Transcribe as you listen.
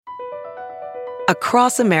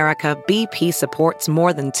Across America, BP supports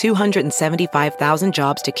more than 275,000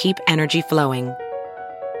 jobs to keep energy flowing.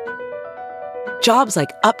 Jobs like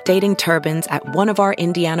updating turbines at one of our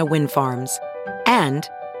Indiana wind farms and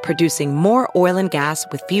producing more oil and gas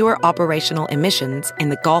with fewer operational emissions in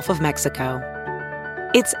the Gulf of Mexico.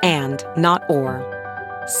 It's and, not or.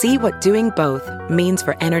 See what doing both means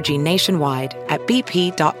for energy nationwide at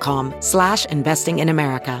bp.com/investing in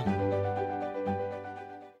America.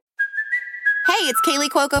 Hey, it's Kaylee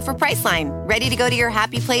Cuoco for Priceline. Ready to go to your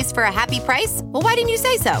happy place for a happy price? Well, why didn't you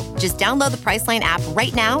say so? Just download the Priceline app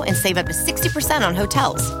right now and save up to 60% on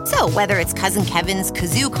hotels. So whether it's Cousin Kevin's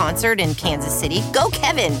Kazoo Concert in Kansas City, go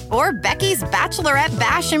Kevin, or Becky's Bachelorette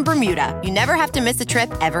Bash in Bermuda, you never have to miss a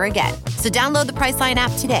trip ever again. So download the Priceline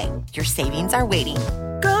app today. Your savings are waiting.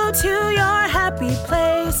 Go to your happy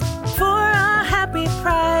place for a happy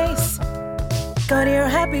price. Go to your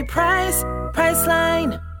happy price,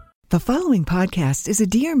 Priceline. The following podcast is a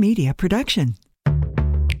Dear Media production.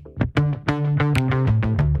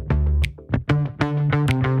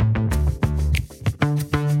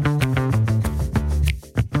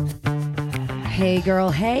 Hey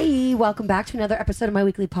girl, hey, welcome back to another episode of my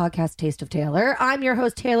weekly podcast, Taste of Taylor. I'm your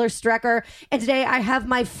host, Taylor Strecker, and today I have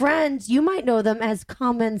my friends. You might know them as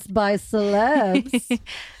Comments by Celebs.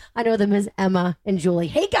 I know them as Emma and Julie.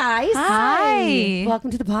 Hey guys. Hi.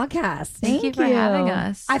 Welcome to the podcast. Thank you for having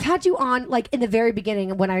us. I've had you on like in the very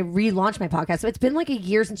beginning when I relaunched my podcast. So it's been like a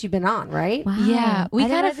year since you've been on, right? Wow. Yeah. I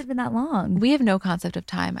didn't realize it's been that long. We have no concept of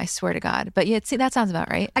time, I swear to God. But yeah, see, that sounds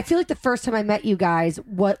about right. I feel like the first time I met you guys,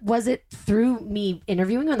 what was it through me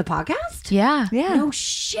interviewing on the podcast? Yeah. No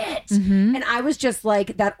shit. And I was just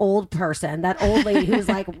like that old person, that old lady who was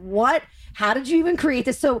like, what? How did you even create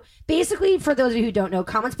this? So basically, for those of you who don't know,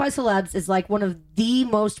 Comments by Celebs is like one of the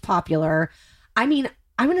most popular, I mean,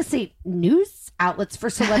 I'm going to say news outlets for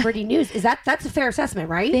celebrity news. That's a fair assessment,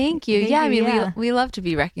 right? Thank you. Yeah, I mean, we love to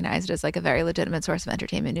be recognized as like a very legitimate source of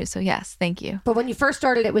entertainment news. So yes, thank you. But when you first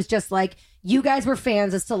started, it was just like you guys were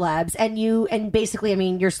fans of celebs, and basically, I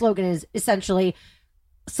mean, your slogan is essentially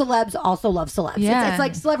celebs also love celebs. Yeah. It's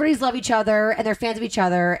like celebrities love each other and they're fans of each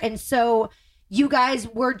other. And so you guys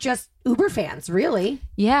were just uber fans, really.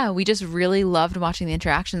 Yeah, we just really loved watching the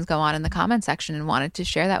interactions go on in the comment section and wanted to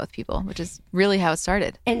share that with people, which is really how it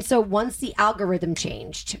started. And so once the algorithm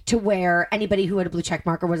changed to where anybody who had a blue check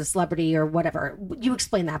mark or was a celebrity or whatever, you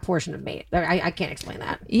explain that portion of me. I can't explain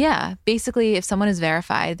that. Yeah, basically, if someone is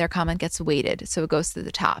verified, their comment gets weighted, so it goes to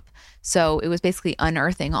the top. So it was basically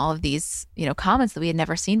unearthing all of these, comments that we had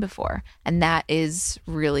never seen before, and that is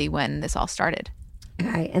really when this all started.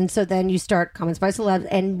 Okay, and so then you start Comments by Celebs,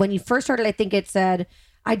 and when you first started, I think it said,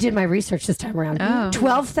 I did my research this time around,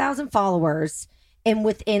 12,000 followers, and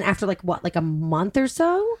after like a month or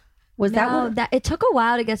so? That it took a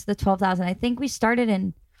while to get to the 12,000. I think we started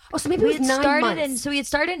in... Oh, so maybe it was 9 months. So we had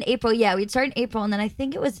started in April. Yeah, we had started in April, and then I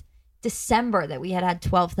think it was December that we had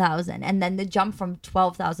 12,000, and then the jump from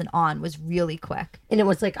 12,000 on was really quick. And it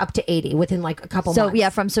was like up to 80 within like a couple months. So yeah,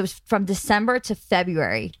 from December to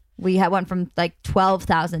February, we went from like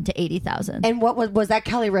 12,000 to 80,000. And what was that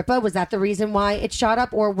Kelly Ripa? Was that the reason why it shot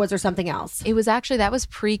up, or was there something else? It was actually, that was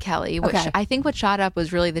pre-Kelly, which I think what shot up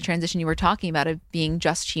was really the transition you were talking about of being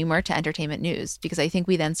just humor to entertainment news, because I think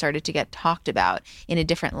we then started to get talked about in a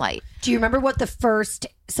different light. Do you remember what the first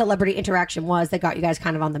celebrity interaction was that got you guys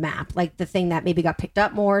kind of on the map? Like the thing that maybe got picked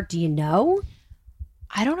up more? Do you know?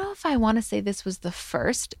 I don't know if I want to say this was the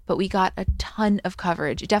first, but we got a ton of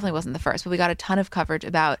coverage. It definitely wasn't the first, but we got a ton of coverage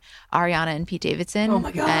about Ariana and Pete Davidson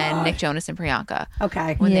and Nick Jonas and Priyanka.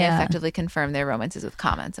 Okay. When they effectively confirmed their romances with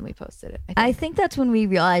Comments, and we posted it. I think that's when we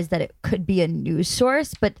realized that it could be a news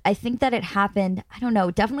source, but I think that it happened, I don't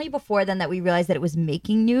know, definitely before then that we realized that it was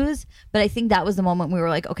making news. But I think that was the moment we were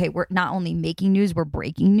like, okay, we're not only making news, we're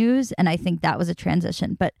breaking news. And I think that was a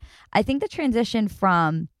transition. But I think the transition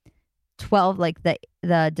from 12, like the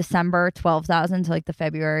December 12,000 to like the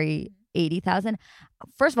February 80,000.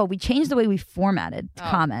 First of all, we changed the way we formatted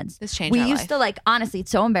comments. This changed We our used life. to like, honestly,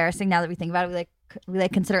 it's so embarrassing now that we think about it. We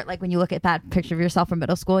like consider it like when you look at that picture of yourself from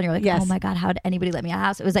middle school and you're like, oh my God, how did anybody let me out of the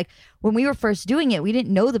house? It was like when we were first doing it, we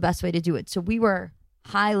didn't know the best way to do it. So we were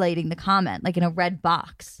highlighting the comment like in a red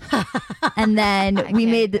box. And then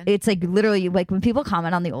it's like literally like when people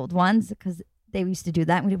comment on the old ones, because they used to do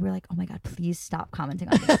that. And we were like, oh my God, please stop commenting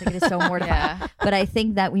on this. Like, it is so mortifying. But I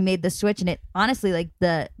think that we made the switch, and it honestly, like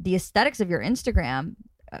the aesthetics of your Instagram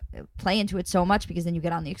play into it so much, because then you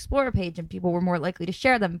get on the Explorer page and people were more likely to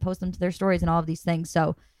share them and post them to their stories and all of these things.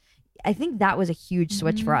 So I think that was a huge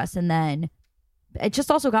switch for us. And then it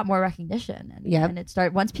just also got more recognition. And it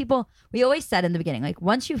started once people, we always said in the beginning, like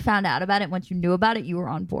once you found out about it, once you knew about it, you were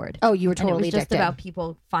on board. Oh, you were totally and it was just addicted. about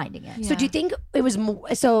people finding it. Yeah. So do you think it was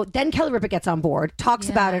more, so then Kelly Ripa gets on board, talks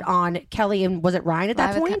about it on Kelly and was it Ryan at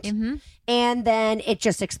that point? And then it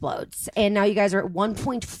just explodes. And now you guys are at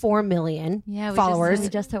 1.4 million followers. We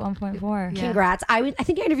just hit 1.4. Congrats. I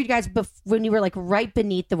think I interviewed you guys when you were like right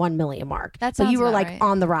beneath the 1 million mark. So you were about like right.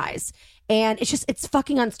 on the rise. And it's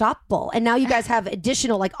fucking unstoppable. And now you guys have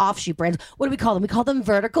additional like offshoot brands. What do we call them? We call them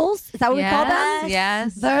verticals. Is that what we call them?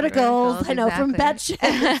 Yes. Verticals. I know from exactly.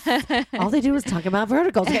 Bet. All they do is talk about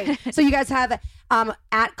verticals. Okay. So you guys have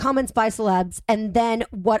at Comments by Celebs, and then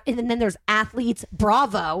what? And then there's Athletes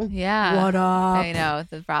Bravo. Yeah. What up? I know,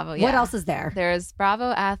 the Bravo. Yeah. What else is there? There's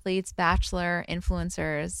Bravo, Athletes, Bachelor,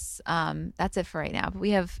 Influencers. That's it for right now. But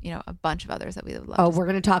we have, a bunch of others that we would love. Oh, we're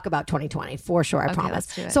going to talk about 2020 for sure. I promise.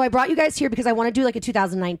 Let's do it. So I brought you guys here because I want to do like a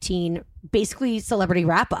 2019 basically celebrity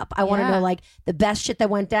wrap up. I want to know like the best shit that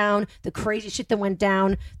went down, the crazy shit that went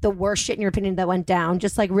down, the worst shit in your opinion that went down,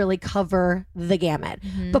 just like really cover the gamut.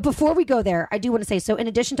 But before we go there, I do want to say, so in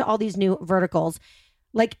addition to all these new verticals,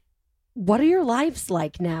 like what are your lives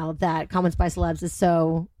like now that Comments by Celebs is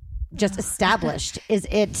so just established? Has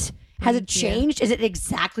it changed? Is it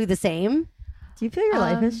exactly the same? Do you feel your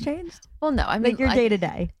life has changed? Well, no. I mean, like your day to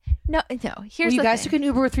day. No. Here's you the guys thing. took an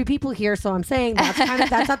Uber with 3 people here, so I'm saying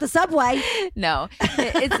that's not the subway. No,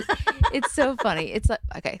 it's so funny. It's like,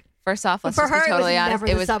 okay. First off, let's For just her, be totally it was honest.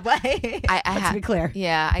 never the subway. Let's be clear.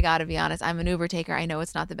 Yeah, I gotta be honest. I'm an Uber taker. I know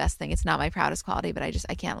it's not the best thing. It's not my proudest quality, but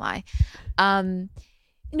I can't lie.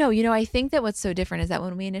 No, I think that what's so different is that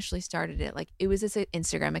when we initially started it, like it was this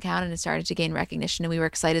Instagram account and it started to gain recognition, and we were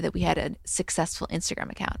excited that we had a successful Instagram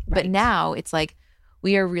account. Right. But now it's like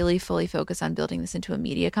we are really fully focused on building this into a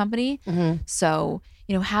media company. So,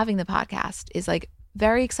 having the podcast is like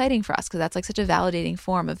very exciting for us because that's like such a validating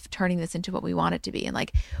form of turning this into what we want it to be. And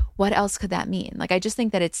like, what else could that mean? Like, I just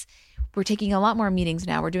think that we're taking a lot more meetings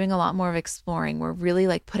now. We're doing a lot more of exploring. We're really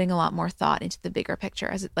like putting a lot more thought into the bigger picture,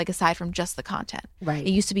 as like aside from just the content. Right.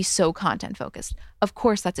 It used to be so content focused. Of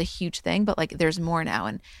course, that's a huge thing, but like there's more now.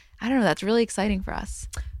 And I don't know, that's really exciting for us.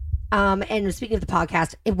 And speaking of the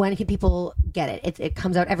podcast, when can people get it? It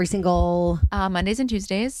comes out every single Mondays and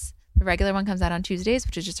Tuesdays. The regular one comes out on Tuesdays,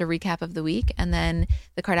 which is just a recap of the week. And then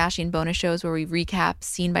the Kardashian bonus shows where we recap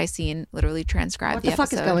scene by scene, literally transcribe the episode. What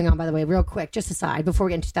the fuck is going on, by the way? Real quick, just aside, before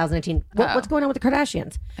we get into 2019. What's going on with the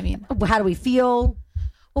Kardashians? I mean, how do we feel?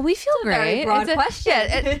 Well, we feel great. Very broad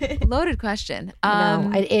question. Loaded question.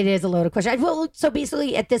 No, it is a loaded question. Well, so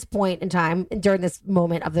basically at this point in time, during this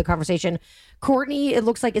moment of the conversation, Kourtney, it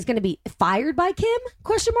looks like, is going to be fired by Kim? ?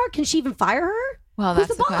 Can she even fire her? Well, Who's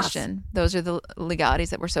that's the boss? question. Those are the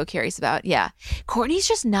legalities that we're so curious about. Yeah. Kourtney's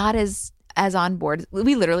just not as on board.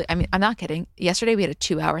 We literally, I mean, I'm not kidding. Yesterday we had a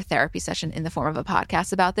 2-hour therapy session in the form of a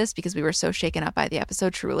podcast about this because we were so shaken up by the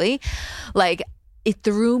episode, truly. Like, it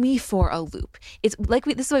threw me for a loop. It's like,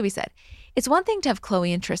 this is what we said. It's one thing to have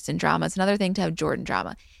Khloe and Tristan drama. It's another thing to have Jordan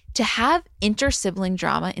drama. To have inter-sibling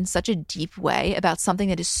drama in such a deep way about something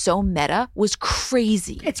that is so meta was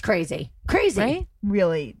crazy. It's crazy. Crazy. Right?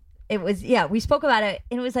 Really. It was, we spoke about it.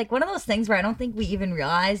 And it was like one of those things where I don't think we even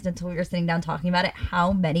realized until we were sitting down talking about it,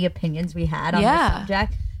 how many opinions we had on this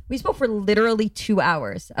subject. We spoke for literally 2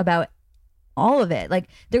 hours about all of it. Like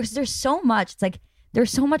there's so much. It's like, there's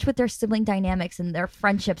so much with their sibling dynamics and their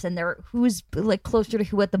friendships and their who's like closer to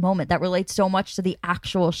who at the moment that relates so much to the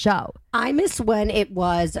actual show. I miss when it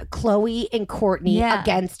was Khloe and Kourtney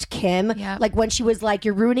against Kim. Yeah. Like when she was like,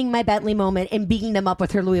 "You're ruining my Bentley" moment and beating them up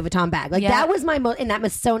with her Louis Vuitton bag. Like that was my in that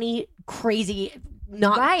Missoni crazy,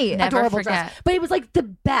 not adorable dress. But it was like the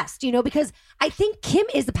best, because I think Kim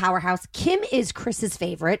is the powerhouse. Kim is Chris's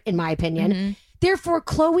favorite, in my opinion. Mm-hmm. Therefore,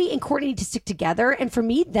 Khloe and Kourtney need to stick together. And for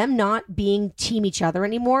me, them not being team each other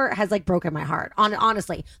anymore has like broken my heart.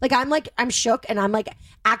 Honestly, like I'm shook and I'm like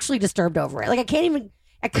actually disturbed over it. Like I kind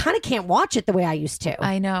of can't watch it the way I used to.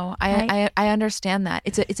 I know. I understand that.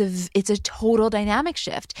 It's a total dynamic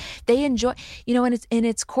shift. They enjoy, and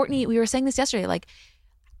it's Kourtney. We were saying this yesterday, like,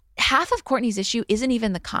 half of Kourtney's issue isn't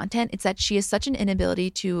even the content. It's that she has such an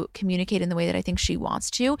inability to communicate in the way that I think she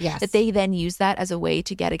wants to, that they then use that as a way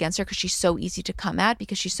to get against her because she's so easy to come at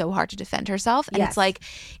because she's so hard to defend herself. And it's like,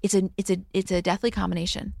 it's a deathly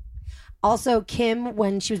combination. Also, Kim,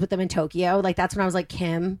 when she was with them in Tokyo, like that's when I was like,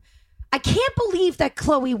 Kim, I can't believe that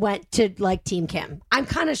Khloe went to like Team Kim. I'm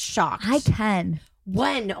kind of shocked. I can.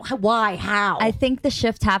 When? Why? How? I think the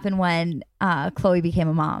shift happened when Khloe became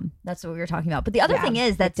a mom. That's what we were talking about. But the other thing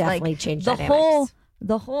is that definitely like changed the dynamics. whole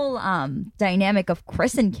the whole dynamic of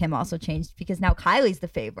Chris and Kim also changed because now Kylie's the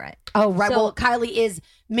favorite. Oh, right. So- Well, Kylie is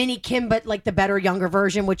mini Kim, but like the better, younger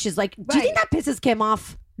version, which is like, do you think that pisses Kim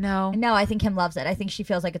off? No. No, I think Kim loves it. I think she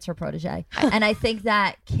feels like it's her protege. And I think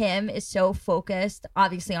that Kim is so focused,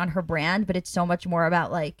 obviously, on her brand, but it's so much more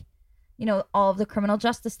about like, you know, all of the criminal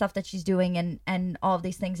justice stuff that she's doing and all of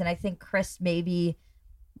these things. And I think Chris maybe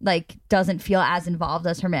like doesn't feel as involved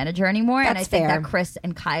as her manager anymore. And I think that Chris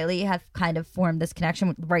and Kylie have kind of formed this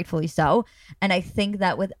connection, rightfully so. And I think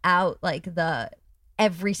that without like the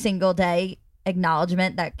every single day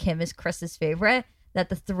acknowledgement that Kim is Chris's favorite, that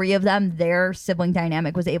the three of them, their sibling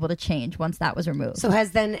dynamic was able to change once that was removed. So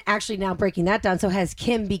has then actually now breaking that down. So has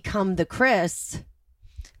Kim become the Chris?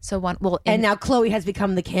 So and now Chloe has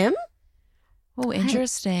become the Kim? Oh,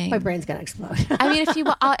 interesting. My brain's gonna explode. I mean,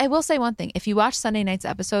 I will say one thing. If you watch Sunday night's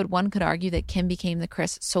episode, one could argue that Kim became the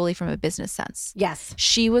Chris solely from a business sense. Yes.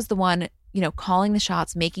 She was the one, you know, calling the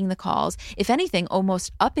shots, making the calls. If anything,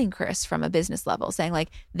 almost upping Chris from a business level, saying like,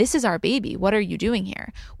 this is our baby. What are you doing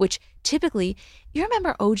here? Which typically, you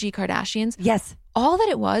remember OG Kardashians? Yes. All that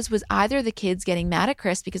it was either the kids getting mad at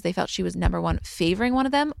Chris because they felt she was number one favoring one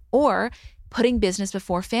of them, or putting business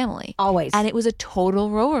before family. Always. And it was a total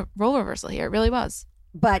role reversal here. It really was.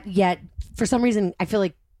 But yet, for some reason, I feel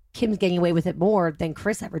like Kim's getting away with it more than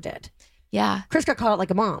Chris ever did. Yeah. Chris got called out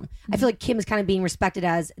like a mom. I feel like Kim is kind of being respected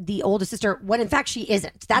as the oldest sister when in fact she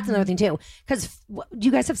isn't. That's another thing too. Because do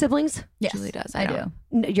you guys have siblings? Yes, Julie does. I don't.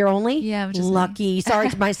 do. You're only? Yeah, which is lucky. Sorry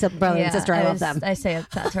to my brother and sister. I love them. I say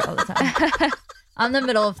it to her all the time. I'm the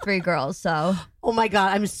middle of three girls, so. Oh my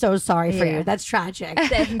God, I'm so sorry for Yeah. you. That's tragic.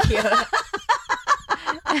 Thank you.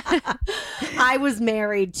 I was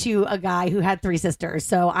married to a guy who had three sisters,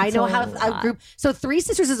 so I know how a group. So three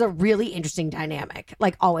sisters is a really interesting dynamic.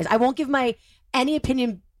 Like always, I won't give my any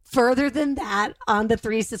opinion further than that on the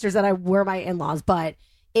three sisters that were my in-laws, but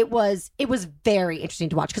it was very interesting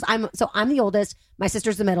to watch because I'm the oldest, my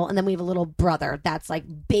sister's the middle, and then we have a little brother that's like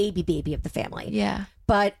baby of the family. Yeah.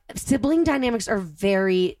 But sibling dynamics are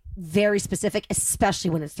very, very specific, especially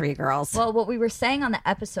when it's three girls. Well, what we were saying on the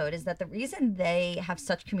episode is that the reason they have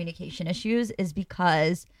such communication issues is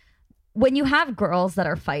because when you have girls that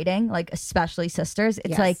are fighting, like especially sisters, it's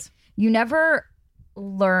Yes. like you never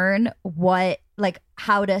learn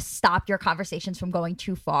how to stop your conversations from going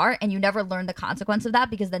too far, and you never learn the consequence of that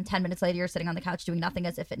because then 10 minutes later you're sitting on the couch doing nothing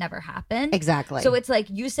as if it never happened. Exactly. So it's like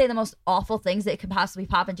you say the most awful things that could possibly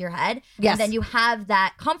pop into your head, Yes. and then you have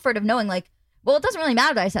that comfort of knowing like, well, it doesn't really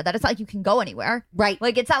matter that I said that. It's not like you can go anywhere. Right.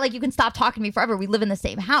 Like, it's not like you can stop talking to me forever. We live in the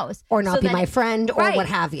same house. Or not So be then my friend or right. what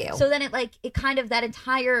have you. So then it kind of, that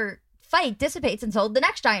entire fight dissipates until the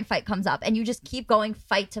next giant fight comes up, and you just keep going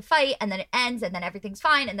fight to fight, and then it ends, and then everything's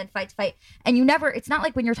fine, and then fight to fight. And you never, it's not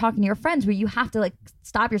like when you're talking to your friends where you have to like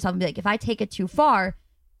stop yourself and be like, if I take it too far,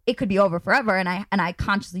 it could be over forever. And I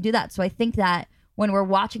consciously do that. So I think that when we're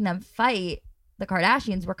watching them fight, the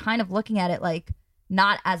Kardashians, we're kind of looking at it like,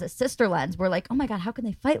 not as a sister lens. We're like, oh my God, how can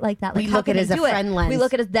they fight like that? Like, We how look can at it they as a do friend lens. We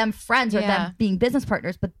look at it as them friends or Yeah. them being business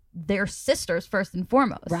partners, but they're sisters first and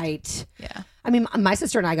foremost. Right. Yeah. I mean, my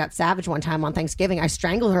sister and I got savage one time on Thanksgiving. I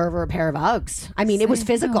strangled her over a pair of Uggs. I mean, it was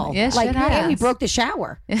physical. Yeah, like, shit and we happens. broke the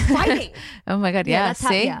shower fighting. Oh my God. Yeah. that's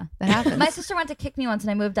See? yeah. That happens. My sister went to kick me once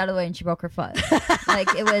and I moved out of the way and she broke her foot. Like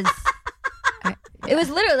it was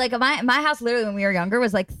literally like my house literally when we were younger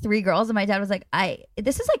was like three girls, and my dad was like,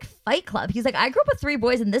 this is like Fight Club. He's like, I grew up with three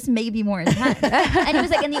boys and this may be more intense. And he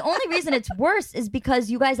was like, and the only reason it's worse is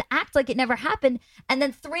because you guys act like it never happened, and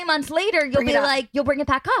then 3 months later you'll be like, you'll bring it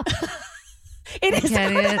back up. It is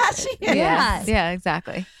Get it? Kardashian. Yeah. Yeah,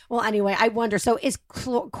 exactly. Well, anyway, I wonder. So is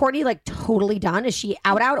Courtney like totally done? Is she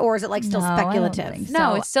out, or is it like still No, I don't speculative? think so.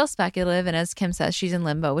 No, it's still speculative. And as Kim says, she's in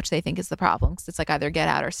limbo, which they think is the problem because it's like either get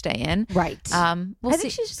out or stay in. Right. We'll I see.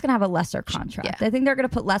 think she's just gonna have a lesser contract. Yeah. I think they're gonna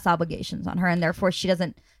put less obligations on her, and therefore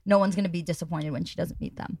no one's gonna be disappointed when she doesn't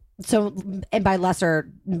meet them. So, and by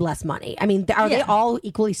lesser, less money. I mean, are they Yeah. all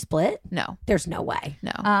equally split? No, There's no way.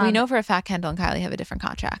 no. We know for a fact Kendall and Kylie have a different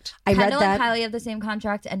contract. I read Kendall that. and Kylie have the same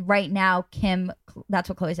contract, and right now Kim. That's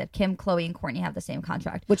what Chloe said. Kim, Chloe, and Courtney have the same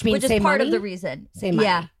contract, Which means is same part money? of the reason. Same money.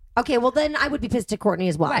 Yeah. Okay, well then I would be pissed at Courtney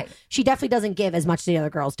as well. Right. She definitely doesn't give as much as the other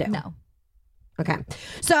girls do. No. Okay.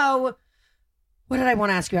 So what did I want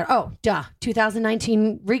to ask you about? Oh,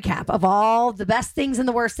 2019 recap of all the best things and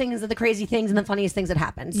the worst things and the crazy things and the funniest things that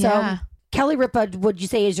happened. So Yeah. Kelly Ripa, would you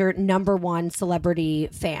say is your number one celebrity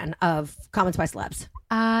fan of Comments by Celebs?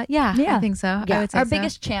 Yeah, Yeah. I think so. Yeah. I would say Our so.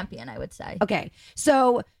 biggest champion, I would say. Okay.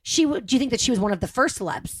 So do you think that she was one of the first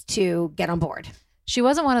celebs to get on board? She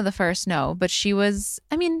wasn't one of the first, no, but she was,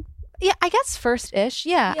 I mean, Yeah, I guess first-ish.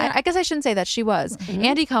 Yeah, Yeah. I guess I shouldn't say that. She was.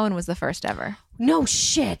 Andy Cohen was the first ever. No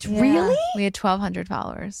shit. Yeah. Really? We had 1,200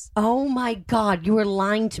 followers. Oh my God. You were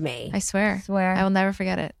lying to me. I swear. Swear. I will never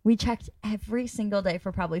forget it. We checked every single day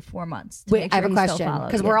for probably 4 months. To Wait, make I sure have a he still question. followed.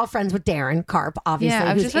 Because Yeah. we're all friends with Darren Karp, obviously. Yeah,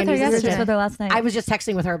 I was who's just with her Andy's We were yesterday. just with her last night. I was just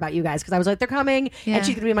texting with her about you guys because I was like, they're coming Yeah. and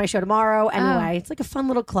she's going to be in my show tomorrow. Anyway, Oh. it's like a fun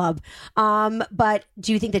little club. But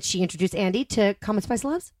do you think that she introduced Andy to Comments by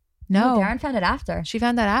Celebs? No. Darren found it after. She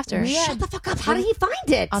found that after. Shut the fuck up. How did he find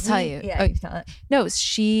it? I'll tell you. Yeah, Oh, you can tell it. no,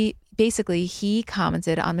 he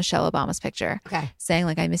commented on Michelle Obama's picture. Okay. Saying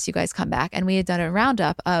like, I miss you guys, come back. And we had done a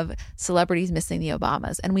roundup of celebrities missing the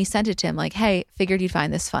Obamas. And we sent it to him like, hey, figured you'd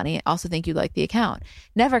find this funny. Also think you'd like the account.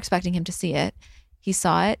 Never expecting him to see it. He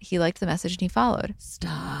saw it. He liked the message and he followed.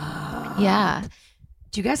 Stop. Yeah.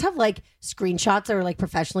 Do you guys have like screenshots that are like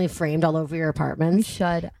professionally framed all over your We apartments?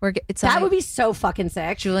 should. It's That like- would be so fucking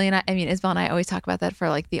sick. Julie and I mean, Isabel and I always talk about that for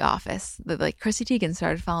like The Office. That like Chrissy Teigen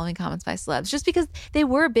started following Comments by Celebs just because they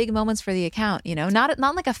were big moments for the account, you know, not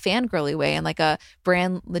like a fangirly way and like a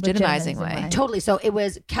brand legitimizing way. Totally. So it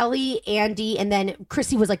was Kelly, Andy, and then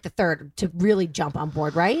Chrissy was like the third to really jump on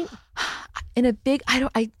board, right? In a big,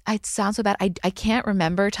 I sound so bad. I can't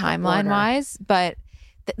remember timeline wise, but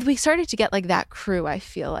we started to get like that crew, I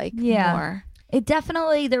feel like, more. It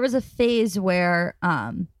definitely, there was a phase where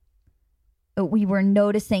we were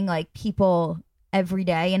noticing like people every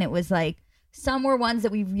day, and it was like some were ones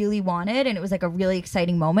that we really wanted and it was like a really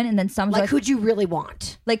exciting moment, and then some Like who'd you really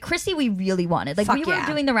want? like Chrissy we really wanted. Like Fuck we were yeah.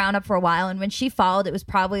 doing the roundup for a while, and when she followed, it was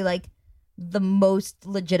probably like the most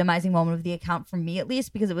legitimizing moment of the account for me, at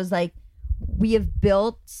least, because it was like we have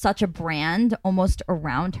built such a brand almost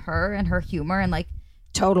around her and her humor, and like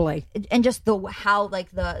Totally. and just the how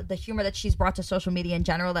like the humor that she's brought to social media in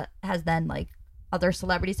general that has then like other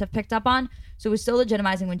celebrities have picked up on. So it was so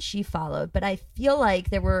legitimizing when she followed. But I feel like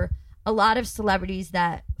there were a lot of celebrities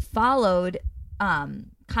that followed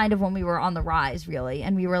kind of when we were on the rise, really.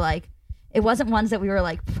 And we were like, it wasn't ones that we were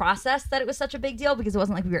like processed that it was such a big deal, because it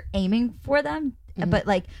wasn't like we were aiming for them. But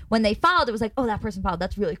like when they followed, it was like, oh, that person followed.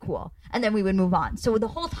 That's really cool. And then we would move on. So the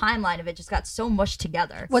whole timeline of it just got so mushed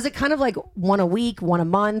together. Was it kind of like one a week, one a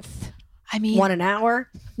month, I mean, one an hour?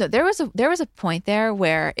 no, there was a point there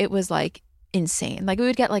where it was like insane. Like we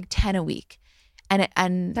would get like 10 a week,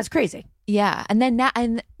 and That's crazy. yeah, and then now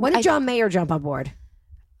and When did John Mayer jump on board?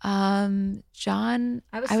 John,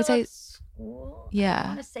 I would say at school. Yeah. I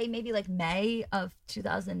want to say maybe like May of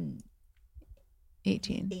 2018.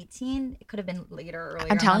 18. It could have been later or earlier.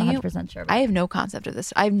 I'm telling not you, 100% sure. I have no concept of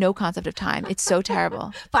this. I have no concept of time. It's so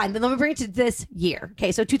terrible. Fine, then let me bring it to this year.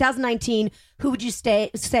 Okay, so 2019, who would you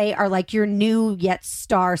say are like your new yet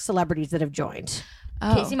star celebrities that have joined?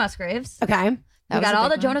 Oh, Casey Musgraves. Okay. We was got a all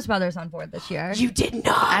the big one. Jonas Brothers on board this year. You did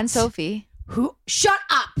not. and Sophie. Who? Shut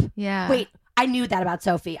up. Yeah. Wait, I knew that about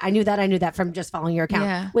Sophie. I knew that from just following your account.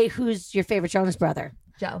 Yeah. Wait, who's your favorite Jonas brother?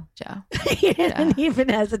 Joe. Joe. He didn't even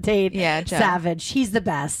hesitate. Yeah, Joe. Savage. He's the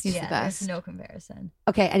best. He's the Yeah, best. there's no comparison.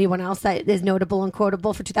 Okay, anyone else that is notable and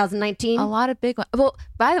quotable for 2019? A lot of big ones. Well,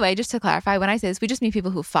 by the way, just to clarify, when I say this, we just mean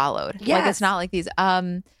people who followed. Like Yes. it's not like these.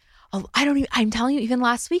 I don't even. I'm telling you, even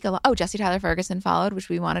last week, Jesse Tyler Ferguson followed, which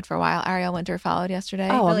we wanted for a while. Ariel Winter followed yesterday.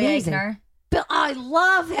 Oh, Billy amazing. Eichner. Bill, I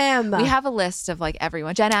love him. We have a list of like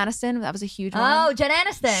everyone. Jen Aniston, that was a huge one. Oh, Jen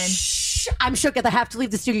Aniston. Shh, I'm shook that I have to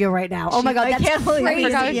leave the studio right now. Oh my God, I that's can't believe I crazy.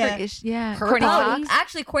 forgot we Yeah. yeah. Her Courtney body. Cox.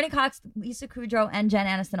 Actually, Courtney Cox, Lisa Kudrow, and Jen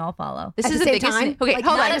Aniston all follow. This At is the the same biggest. time? Okay, Like,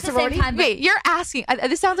 hold not on. at the same time, but- Wait, you're asking.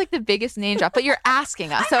 This sounds like the biggest name drop, but you're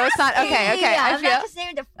asking us, so it's not okay. Okay, Yeah, I I'm feel not just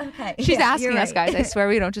saying okay. she's Yeah, asking you're us, right. guys. I swear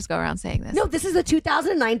we don't just go around saying this. No, this is the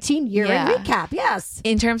 2019 year in Yeah. recap. Yes.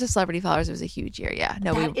 In terms of celebrity followers, it was a huge year. Yeah.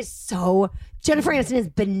 No, That is so. Jennifer Aniston is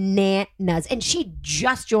bananas, and she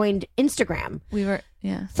just joined Instagram. we were.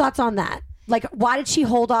 Yeah. Thoughts on that? Like, why did she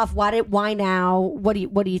hold off? Why now? What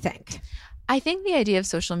do you think? I think the idea of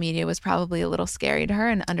social media was probably a little scary to her,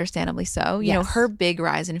 and understandably so. You know, Yes. her big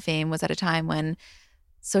rise in fame was at a time when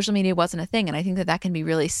social media wasn't a thing, and I think that can be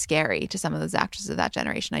really scary to some of those actresses of that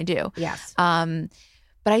generation. I do. Yes.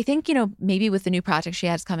 But I think, maybe with the new project she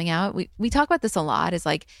has coming out, we talk about this a lot, is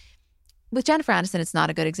like with Jennifer Aniston, it's not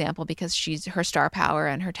a good example because her star power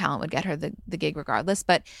and her talent would get her the gig regardless.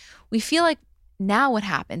 But we feel like now what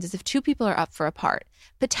happens is if two people are up for a part,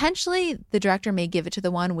 potentially the director may give it to the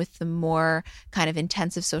one with the more kind of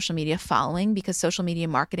intensive social media following, because social media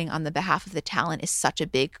marketing on the behalf of the talent is such a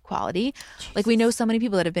big quality. Like we know so many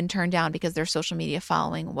people that have been turned down because their social media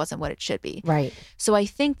following wasn't what it should be. Right. So I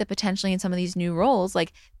think that potentially in some of these new roles,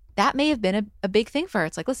 like that may have been a big thing for her.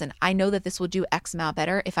 It's like, listen, I know that this will do X amount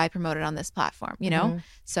better if I promote it on this platform, you know?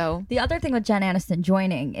 So The other thing with Jen Aniston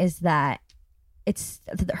joining is that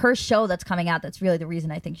her show that's coming out. That's really the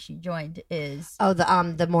reason I think she joined is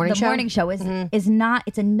the morning show. The morning show is not.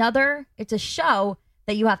 It's a show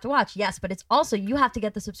that you have to watch. Yes, but it's also you have to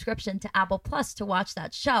get the subscription to Apple Plus to watch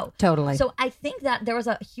that show. Totally. So I think that there was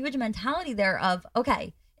a huge mentality there of,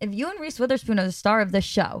 okay, if you and Reese Witherspoon are the star of this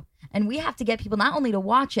show, and we have to get people not only to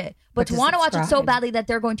watch it, but to want to watch it so badly that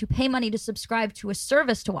they're going to pay money to subscribe to a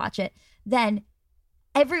service to watch it, then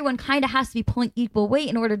everyone kind of has to be pulling equal weight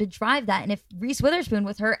in order to drive that. And if Reese Witherspoon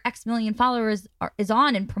with her X million followers is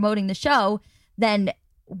on and promoting the show, then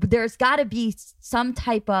there's got to be some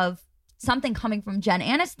type of something coming from Jen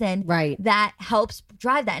Aniston that helps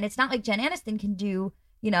drive that. And it's not like Jen Aniston can do,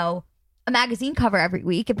 a magazine cover every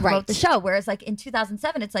week and promote the show. Whereas like in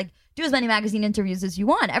 2007, it's like, do as many magazine interviews as you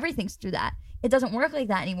want. Everything's through that. It doesn't work like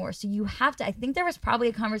that anymore. So you have to, I think there was probably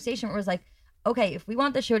a conversation where it was like, okay, if we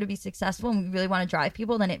want the show to be successful and we really want to drive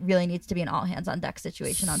people, then it really needs to be an all hands on deck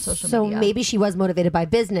situation on social media. So maybe she was motivated by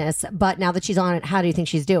business, but now that she's on it, how do you think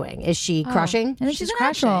she's doing? Is she crushing? I think she's a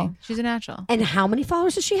natural. She's a natural. And how many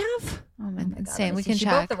followers does she have? Oh my God, insane. We can she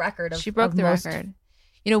check. Broke the record. She broke the record.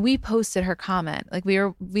 We posted her comment. Like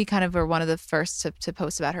we kind of were one of the first to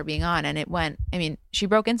post about her being on, and it went. I mean, she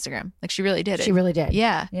broke Instagram. Like she really did it. She really did.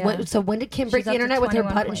 Yeah. So when did Kim break the internet with her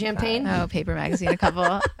butt and champagne? Oh, Paper Magazine a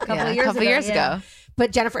couple years ago.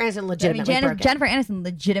 But Jennifer Aniston legitimately broke it. Jennifer Aniston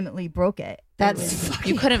legitimately broke it.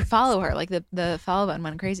 You couldn't follow her. Like the follow button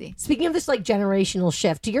went crazy. Speaking of this like generational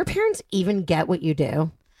shift, do your parents even get what you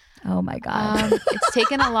do? Oh my God. It's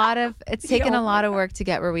taken a lot of work to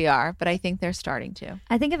get where we are, but I think they're starting to.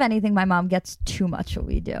 I think if anything, my mom gets too much what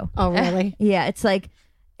we do. Oh really? Yeah. It's like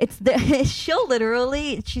she'll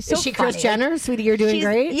literally, she's so Is she funny. Kris Jenner? Sweetie, you're doing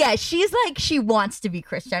great. Yeah, she's like, she wants to be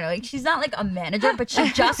Kris Jenner. Like, she's not like a manager, but she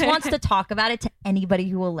just wants to talk about it to anybody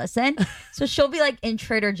who will listen. So she'll be like in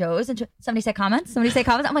Trader Joe's and somebody say comments.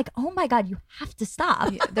 I'm like, oh my God, you have to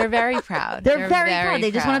stop. Yeah, they're very proud. They're very proud. They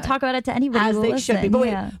just want to talk about it to anybody as who will they listen. should be. But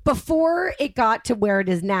wait, before it got to where it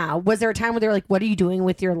is now, was there a time where they were like, what are you doing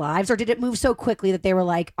with your lives? Or did it move so quickly that they were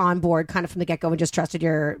like on board kind of from the get-go and just trusted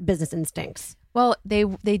your business instincts? Well, they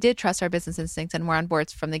did trust our business instincts and were on board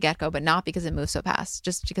from the get-go, but not because it moved so fast,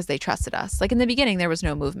 just because they trusted us. Like in the beginning, there was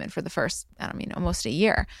no movement for the first, almost a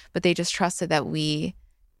year, but they just trusted that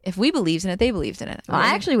if we believed in it, they believed in it. Well,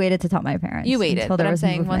 I actually waited to tell my parents. You waited, but I'm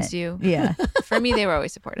saying movement. Yeah. For me, they were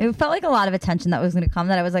always supportive. It felt like a lot of attention that was going to come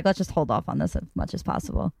that I was like, let's just hold off on this as much as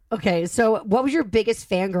possible. Okay, so what was your biggest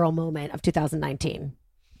fangirl moment of 2019?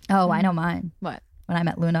 I know mine. What? When I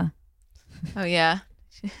met Luna. Oh, yeah.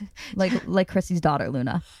 like Chrissy's daughter,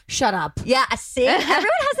 Luna. Shut up. Yeah, everyone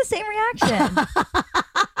has the same reaction.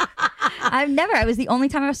 I was the only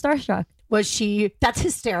time I was starstruck. Was she, that's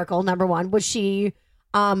hysterical, number one. Was she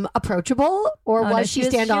approachable or was she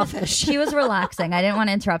standoffish? She was relaxing. I didn't want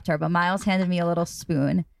to interrupt her, but Miles handed me a little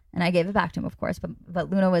spoon and I gave it back to him, of course.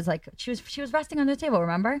 But Luna was like, she was resting on the table,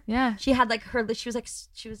 remember? Yeah. She had like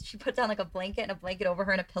she put down like a blanket over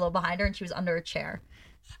her and a pillow behind her and she was under a chair.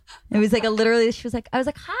 It was like she was like, I was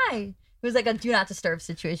like, hi. It was like a do not disturb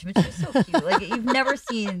situation, but she was so cute. Like you've never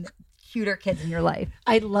seen cuter kids in your life.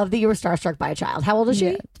 I love that you were starstruck by a child. How old is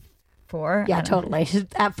she? 4. Yeah, totally. She's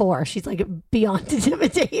at 4. She's like beyond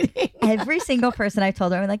intimidating. Every single person I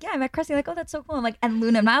told her, I'm like, yeah, I met Chrissy. Like, oh, that's so cool. I'm like, and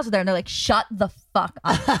Luna and Miles were there, and they're like, shut the fuck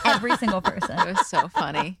up. Every single person. It was so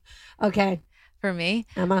funny. Okay. For me,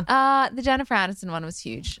 Emma, the Jennifer Aniston one was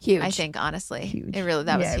huge. I think honestly, huge. It really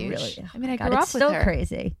was huge. Really, I mean, I grew up with so her.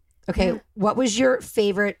 Crazy. Okay, what was your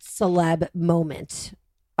favorite celeb moment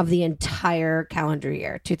of the entire calendar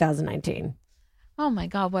year, 2019? Oh my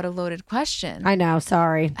God, what a loaded question. I know,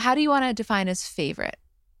 sorry. How do you want to define as favorite?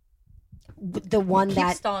 The one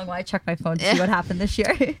that... stalling while I check my phone to see what happened this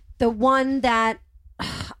year. The one that,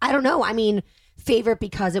 I don't know, I mean, favorite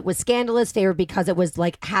because it was scandalous, favorite because it was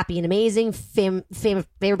like happy and amazing, favorite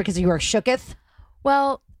because you were shooketh?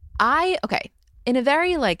 Well, in a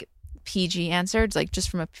very like PG answer, it's like just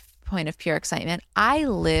from a point of pure excitement, I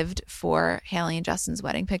lived for Haley and Justin's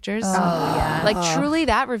wedding pictures. Oh yeah. Like truly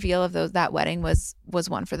that reveal of that wedding was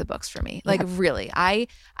one for the books for me. Like really. I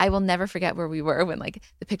will never forget where we were when like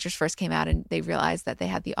the pictures first came out and they realized that they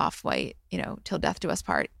had the off-white, till death do us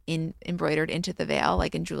part embroidered into the veil,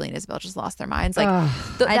 like, and Julie and Isabel just lost their minds. Like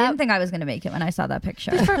I didn't think I was going to make it when I saw that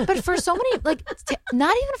picture. But for so many, like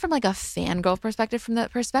not even from like a fangirl perspective, from the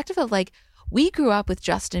perspective of like, we grew up with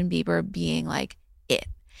Justin Bieber being like it.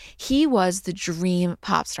 He was the dream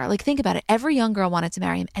pop star. Like, think about it. Every young girl wanted to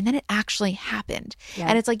marry him, and then it actually happened. Yeah.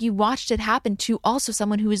 And it's like you watched it happen to also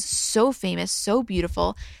someone who is so famous, so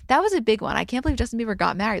beautiful. That was a big one. I can't believe Justin Bieber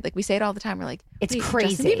got married. Like, we say it all the time. We're like, it's crazy.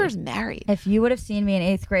 Justin Bieber's married. If you would have seen me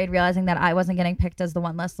in 8th grade realizing that I wasn't getting picked as the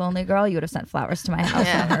one less lonely girl, you would have sent flowers to my house.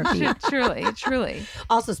 Yeah. Truly.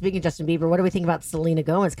 Also, speaking of Justin Bieber, what do we think about Selena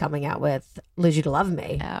Gomez coming out with Lose You to Love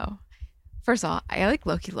Me? Oh. First of all, I like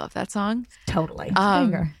low-key love that song. Totally.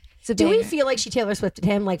 Do we feel like she Taylor Swifted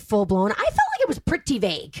him like full blown? I felt like it was pretty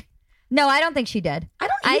vague. No, I don't think she did. I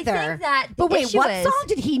don't either. I think that but wait, what song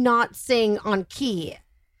did he not sing on key?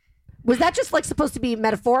 Was that just like supposed to be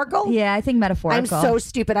metaphorical? Yeah, I think metaphorical. I'm so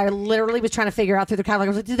stupid. I literally was trying to figure out through the catalog. I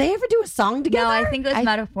was like, did they ever do a song together? No, I think it was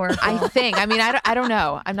metaphorical. I think. I mean, I don't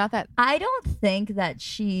know. I'm not that. I don't think that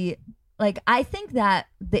she... Like, I think that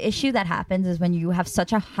the issue that happens is when you have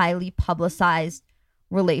such a highly publicized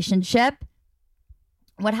relationship.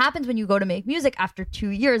 What happens when you go to make music after 2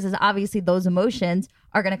 years is obviously those emotions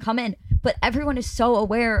are going to come in. But everyone is so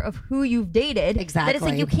aware of who you've dated that it's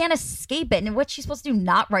like you can't escape it. And what's she supposed to do?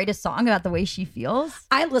 Not write a song about the way she feels?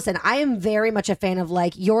 I am very much a fan of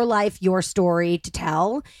like your life, your story to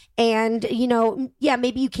tell. And, you know, yeah,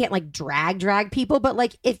 maybe you can't like drag people. But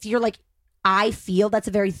like if you're like, I feel, that's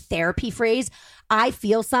a very therapy phrase. I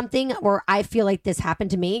feel something, or I feel like this happened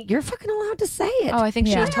to me. You're fucking allowed to say it. Oh, I think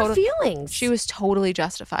she was totally feelings. She was totally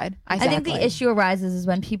justified. I think the issue arises is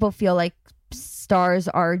when people feel like stars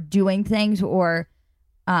are doing things or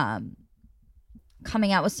coming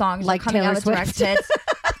out with songs, like or coming Taylor out with Swift. direct hits.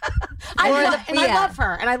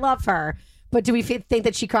 I love her. But do we think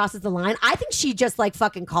that she crosses the line? I think she just like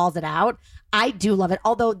fucking calls it out. I do love it.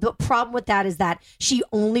 Although the problem with that is that she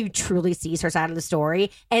only truly sees her side of the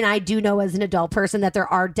story. And I do know as an adult person that there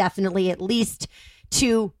are definitely at least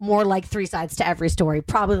 2, more like 3 sides to every story.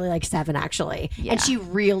 Probably like 7 actually. Yeah. And she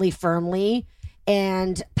really firmly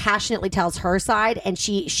and passionately tells her side, and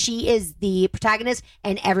she is the protagonist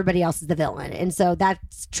and everybody else is the villain, and so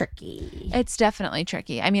that's tricky. It's definitely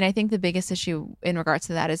tricky. I mean, I think the biggest issue in regards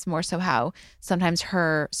to that is more so how sometimes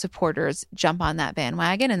her supporters jump on that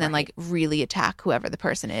bandwagon and then like really attack whoever the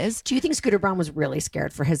person is. Do you think Scooter Braun was really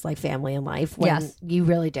scared for his like family and life? Yes, you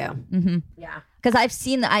really do. Mm-hmm. Yeah, because I've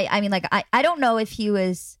seen that. I mean, like I don't know if he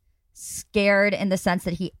was scared in the sense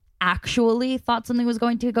that he actually thought something was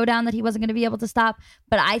going to go down that he wasn't going to be able to stop,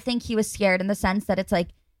 but I think he was scared in the sense that it's like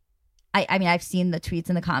I mean, I've seen the tweets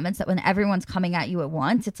and the comments that when everyone's coming at you at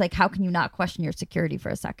once, it's like, how can you not question your security for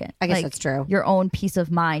a second? I guess like, that's true. Your own peace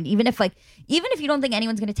of mind, even if you don't think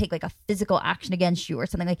anyone's going to take like a physical action against you or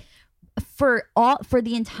something, like for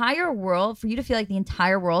the entire world, for you to feel like the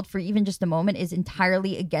entire world for even just a moment is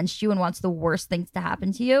entirely against you and wants the worst things to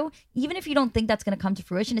happen to you, even if you don't think that's going to come to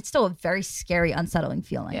fruition, it's still a very scary, unsettling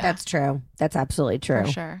feeling. Yeah. That's true. That's absolutely true.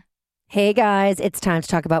 For sure. Hey guys, it's time to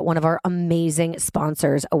talk about one of our amazing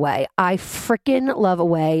sponsors, Away. I freaking love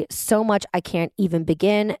Away so much I can't even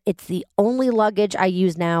begin. It's the only luggage I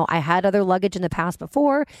use now. I had other luggage in the past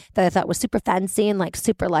before that I thought was super fancy and like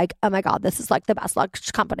super like, oh my God, this is like the best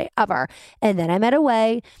luggage company ever. And then I met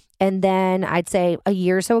Away. And then I'd say a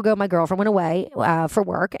year or so ago, my girlfriend went away for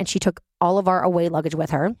work and she took all of our Away luggage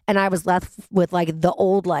with her. And I was left with like the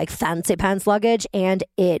old like fancy pants luggage, and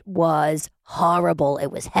it was horrible.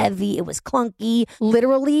 It was heavy. It was clunky.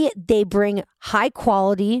 Literally, they bring high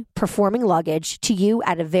quality performing luggage to you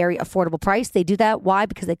at a very affordable price. They do that. Why?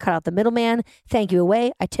 Because they cut out the middleman. Thank you,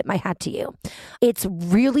 Away. I tip my hat to you. It's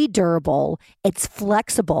really durable. It's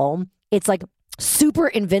flexible. It's like super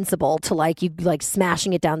invincible to like you like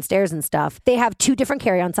smashing it downstairs and stuff. They have 2 different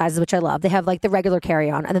carry-on sizes, which I love. They have like the regular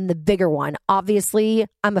carry-on and then the bigger one. Obviously,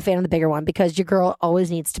 I'm a fan of the bigger one because your girl always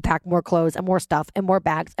needs to pack more clothes and more stuff and more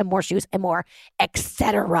bags and more shoes and more,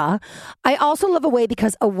 etc. I also love Away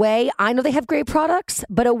because Away, I know they have great products,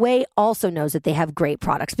 but Away also knows that they have great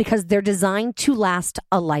products because they're designed to last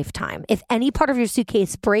a lifetime. If any part of your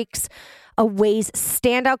suitcase breaks, Away's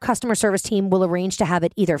standout customer service team will arrange to have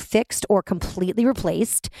it either fixed or completely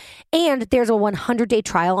replaced. And there's a 100-day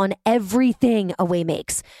trial on everything Away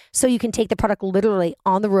makes. So you can take the product literally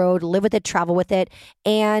on the road, live with it, travel with it.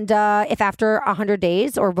 And if after 100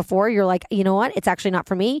 days or before you're like, you know what, it's actually not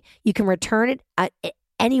for me, you can return it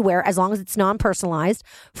anywhere as long as it's non-personalized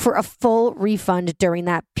for a full refund during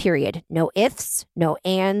that period. No ifs, no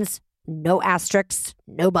ands, no asterisks,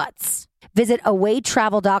 no buts. Visit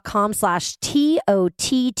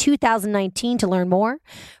awaytravel.com/TOT 2019 to learn more.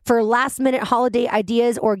 For last-minute holiday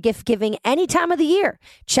ideas or gift-giving any time of the year,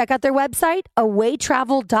 check out their website,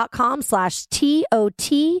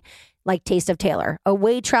 awaytravel.com/TOT, like Taste of Taylor.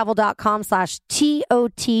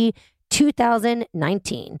 awaytravel.com/TOT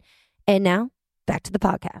 2019. And now, back to the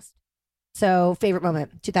podcast. So favorite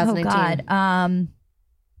moment, 2019. Oh God.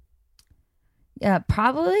 Yeah,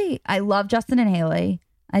 probably. I love Justin and Haley.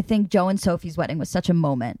 I think Joe and Sophie's wedding was such a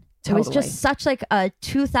moment. Totally. It was just such like a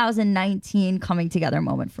 2019 coming together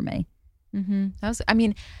moment for me. Mm-hmm. That was, I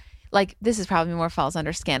mean, like this is probably more falls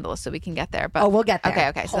under scandalous, so we can get there. But we'll get there.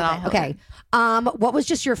 Okay. So okay. What was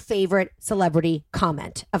just your favorite celebrity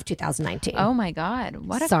comment of 2019? Oh my God,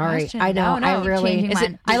 what a Sorry, question. I know. No, I really.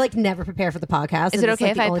 I like never prepare for the podcast. Is it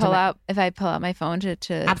okay if I pull out my phone to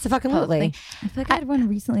Absolutely. I feel like I had one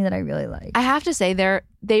recently that I really liked. I have to say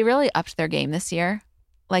they really upped their game this year.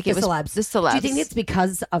 Like the celebs. Do you think it's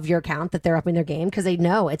because of your account that they're upping their game? Because they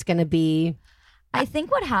know it's going to be. I think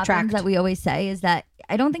what happens that we always say is that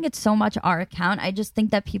I don't think it's so much our account. I just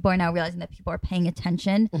think that people are now realizing that people are paying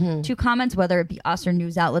attention to comments, whether it be us or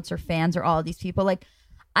news outlets or fans or all of these people. Like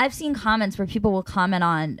I've seen comments where people will comment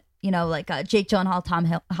on, like a Jake Gyllenhaal,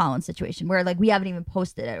 Tom Holland situation where like we haven't even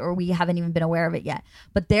posted it or we haven't even been aware of it yet.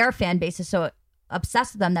 But their fan base is so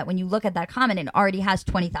obsessed with them that when you look at that comment, it already has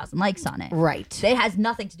 20,000 likes on it. Right. It has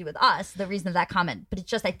nothing to do with us, the reason of that comment. But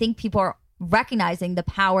it's just, I think people are recognizing the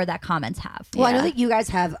power that comments have. Well, I know that you guys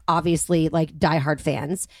have obviously like diehard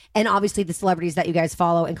fans, and obviously the celebrities that you guys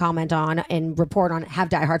follow and comment on and report on have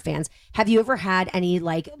diehard fans. Have you ever had any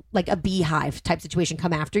like a beehive type situation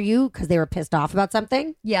come after you because they were pissed off about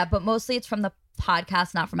something? Yeah, but mostly it's from the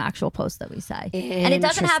podcast, not from actual posts that we say, and it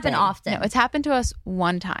doesn't happen often. No, it's happened to us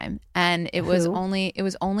one time, and it was only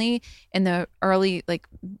in the early, like,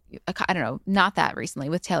 I don't know, not that recently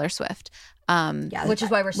with Taylor Swift. Which is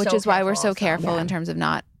why we're so careful in terms of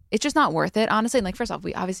not. It's just not worth it, honestly. And like, first off,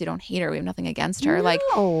 we obviously don't hate her. We have nothing against her. No. Like,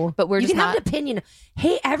 but we're just not. You can have an opinion.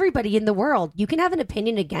 Hey, everybody in the world, you can have an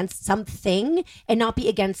opinion against something and not be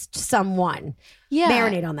against someone. Yeah,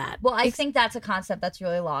 marinate on that. Well, I think that's a concept that's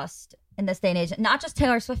really lost in this day and age. Not just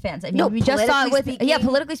Taylor Swift fans. I mean, we just saw it with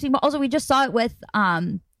politically speaking. But also, we just saw it with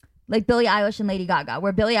like Billie Eilish and Lady Gaga,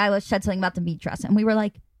 where Billie Eilish said something about the meat dress, and we were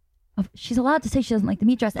like, she's allowed to say she doesn't like the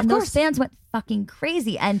meat dress. And those fans went fucking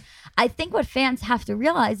crazy. And I think what fans have to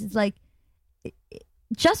realize is like,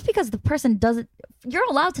 just because the person doesn't, you're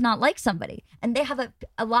allowed to not like somebody. And they have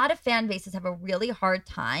a lot of fan bases have a really hard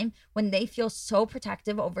time when they feel so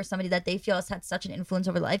protective over somebody that they feel has had such an influence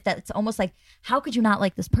over life that it's almost like, how could you not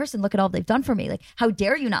like this person? Look at all they've done for me. Like, how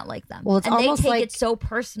dare you not like them? Well, it's and almost they take like it so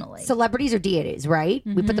personally. Celebrities are deities, right?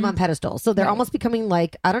 We put them on pedestals. So they're almost becoming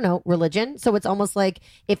like, I don't know, religion. So it's almost like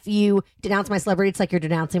if you denounce my celebrity, it's like you're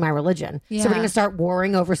denouncing my religion. Yeah. So we're going to start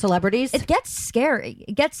warring over celebrities. It gets scary.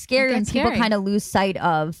 It gets scary when people kind of lose sight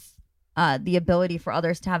of the ability for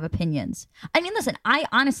others to have opinions. I mean, listen, I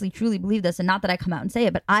honestly, truly believe this, and not that I come out and say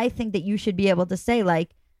it, but I think that you should be able to say,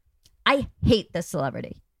 like, I hate this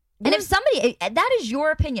celebrity. And if somebody, that is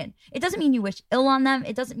your opinion. It doesn't mean you wish ill on them.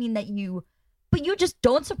 It doesn't mean that but you just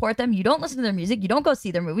don't support them. You don't listen to their music. You don't go see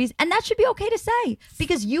their movies. And that should be okay to say,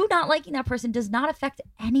 because you not liking that person does not affect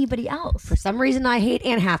anybody else. For some reason, I hate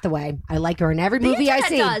Anne Hathaway. I like her in every movie I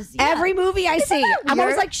see. Every movie I see. I'm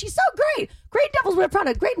always like, she's so great. Great Devil's Wear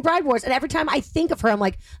Prada, great in Bride Wars. And every time I think of her, I'm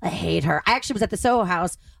like, I hate her. I actually was at the Soho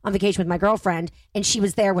House on vacation with my girlfriend, and she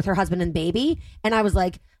was there with her husband and baby. And I was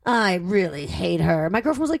like, I really hate her. My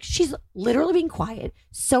girlfriend was like, she's literally being quiet,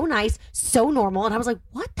 so nice, so normal. And I was like,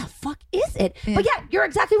 what the fuck is it? Yeah. But yeah, you're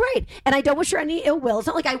exactly right. And I don't wish her any ill will. It's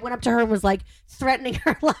not like I went up to her and was like threatening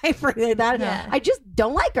her life or anything like that. Yeah. I just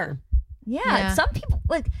don't like her. Yeah. Some people,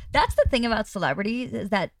 like, that's the thing about celebrities is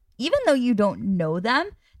that even though you don't know them,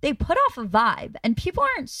 they put off a vibe, and people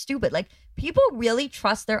aren't stupid. Like, people really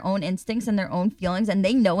trust their own instincts and their own feelings, and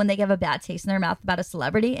they know when they have a bad taste in their mouth about a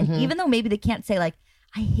celebrity. And even though maybe they can't say, like,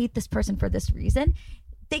 I hate this person for this reason,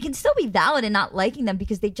 they can still be valid in not liking them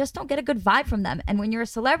because they just don't get a good vibe from them. And when you're a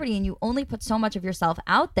celebrity and you only put so much of yourself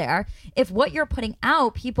out there, if what you're putting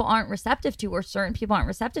out people aren't receptive to, or certain people aren't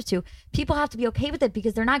receptive to, people have to be okay with it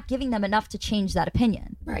because they're not giving them enough to change that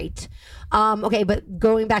opinion. Right. Okay, but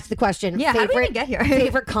going back to the question, how did we even get here?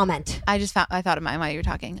 Favorite comment? I thought of mine while you were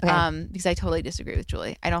talking, because I totally disagree with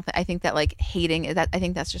Julie. I think that like hating is that, I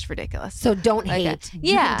think that's just ridiculous. So don't hate.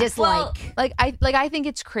 You can dislike. Well, I think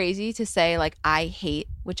it's crazy to say like I hate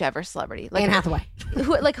whichever celebrity, like Anne Hathaway,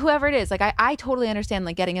 whoever it is. Like I totally understand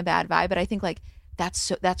like getting a bad vibe, but I think like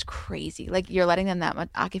that's crazy. Like you're letting them that much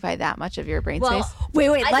occupy that much of your brain space.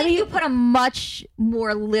 Wait. I think you put a much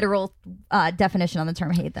more literal definition on the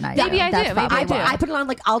term hate than I do. Maybe I do. I put it on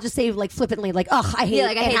like, I'll just say like flippantly like, ugh, I hate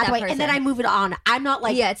Anne Hathaway, and then I move it on. I'm not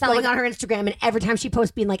like it's not going like, on her Instagram and every time she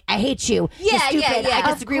posts being like, I hate you. You're stupid.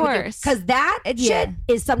 I disagree with you, because that shit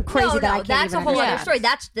is some crazy that I can't that's even a whole understand.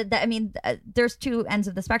 other story. I mean, there's two ends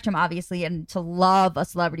of the spectrum, obviously, and to love a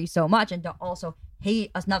celebrity so much and to also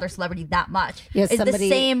hate another celebrity that much. Yeah, It's the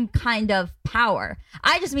same kind of power.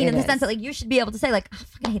 I just mean in the sense that like you should be able to say like, I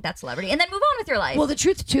fucking hate that celebrity, and then move on with your life. Well, the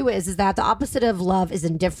truth too is that the opposite of love is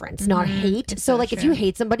indifference, not hate. So like, if you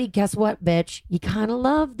hate somebody, guess what, bitch? You kind of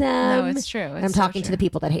love them. No, it's true. And I'm talking to the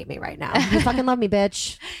people that hate me right now. You fucking love me,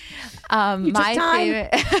 bitch. You My took time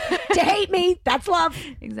favorite to hate me. That's love.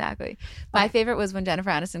 Exactly. My favorite was when Jennifer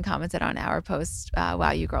Aniston commented on our post,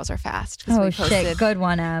 "Wow, you girls are fast." Oh shit, good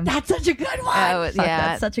one, Em. That's such a good one. Oh Fuck, yeah,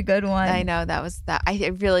 that's such a good one. I know that was that.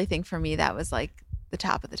 I really think for me that was like the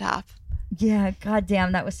top of the top. Yeah,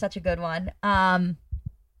 goddamn, that was such a good one. What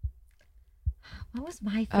was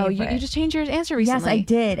my favorite? Oh, you just changed your answer recently. Yes, I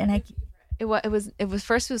did, and It was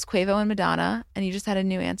first it was Quavo and Madonna, and you just had a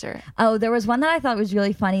new answer. Oh, there was one that I thought was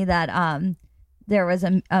really funny that there was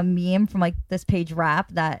a meme from like this page Rap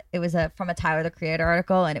that it was from a Tyler the Creator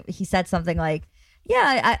article, and he said something like,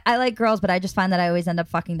 yeah, I like girls, but I just find that I always end up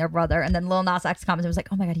fucking their brother. And then Lil Nas X commented, was like,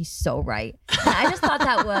 oh my God, he's so right. And I just thought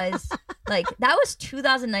that was like, that was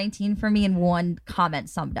 2019 for me in one comment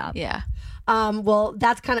summed up. Yeah. Well,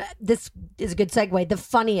 that's kind of, this is a good segue. The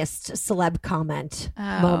funniest celeb comment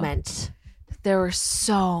moment. There were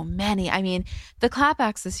so many. I mean, the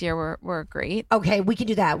clapbacks this year were great. Okay, we can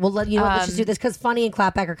do that. Well, you know what, let's just do this because funny and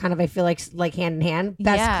clapback are kind of, I feel like hand in hand.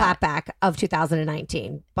 Best clapback of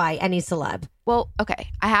 2019 by any celeb. Well,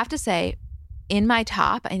 okay. I have to say, in my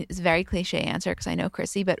top, and it's a very cliche answer because I know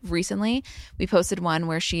Chrissy, but recently we posted one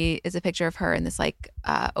where she is a picture of her in this like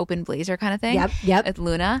open blazer kind of thing. Yep. With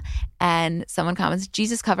Luna, and someone comments,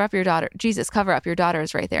 Jesus, cover up your daughter. Jesus, cover up, your daughter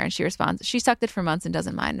is right there. And she responds, she sucked it for months and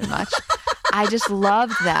doesn't mind it much. I just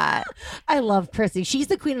loved that. I love Chrissy. She's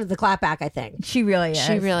the queen of the clapback, I think. She really is.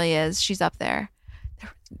 She really is. She's up there.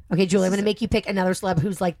 Okay, Julie, I'm going to make you pick another celeb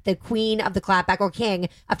who's like the queen of the clapback or king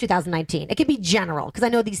of 2019. It could be general because I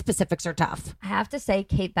know these specifics are tough. I have to say,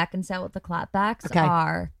 Kate Beckinsale with the clapbacks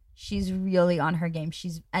are. She's really on her game.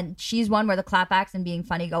 She's one where the clapbacks and being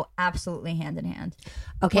funny go absolutely hand in hand.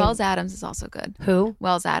 Okay. Wells Adams is also good. Who?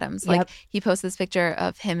 Wells Adams. Like he posted this picture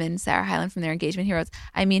of him and Sarah Hyland from their engagement. He wrote,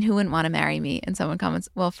 I mean, who wouldn't want to marry me? And someone comments,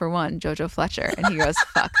 well, for one, JoJo Fletcher. And he goes,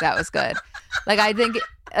 fuck, that was good.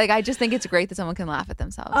 I just think it's great that someone can laugh at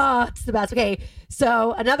themselves. Oh, it's the best. Okay.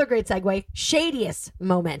 So another great segue, shadiest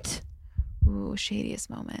moment. Ooh,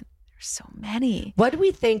 shadiest moment. So many. What do we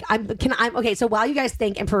think? Okay, so while you guys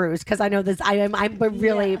think and peruse, because I know this, I'm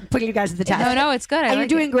really putting you guys to the test. No, it's good. And you're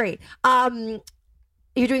doing great.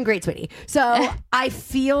 You're doing great, sweetie. So I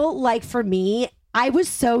feel like for me, I was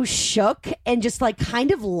so shook and just like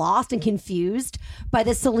kind of lost and confused by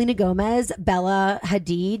the Selena Gomez, Bella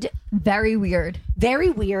Hadid. Very weird.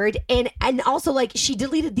 And also like she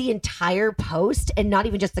deleted the entire post and not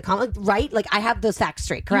even just the comment, right? Like I have those facts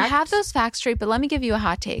straight, correct? You have those facts straight, but let me give you a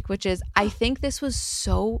hot take, which is I think this was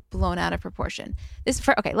so blown out of proportion.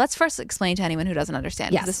 Let's first explain to anyone who doesn't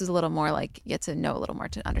understand. Yes. This is a little more like you get to know a little more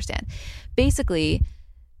to understand. Basically,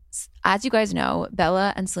 as you guys know,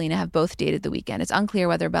 Bella and Selena have both dated The Weeknd. It's unclear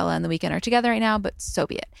whether Bella and The Weeknd are together right now, but so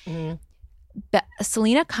be it. Mm-hmm.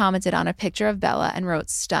 Selena commented on a picture of Bella and wrote,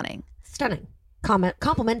 stunning.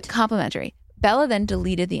 Complimentary. Bella then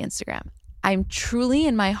deleted the Instagram. I'm truly,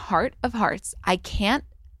 in my heart of hearts, I can't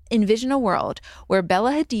envision a world where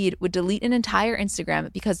Bella Hadid would delete an entire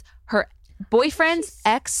Instagram because her boyfriend's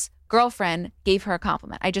ex-girlfriend gave her a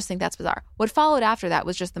compliment. I just think that's bizarre. What followed after that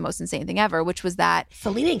was just the most insane thing ever, which was that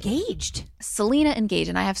Selena engaged.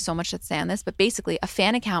 And I have so much to say on this, but basically a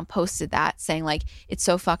fan account posted that saying like, it's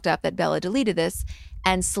so fucked up that Bella deleted this.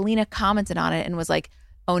 And Selena commented on it and was like,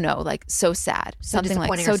 oh no, like so sad. Something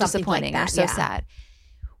like so disappointing or so sad.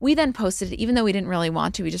 We then posted it, even though we didn't really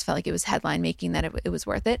want to, we just felt like it was headline making, that it was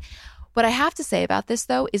worth it. What I have to say about this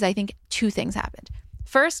though, is I think two things happened.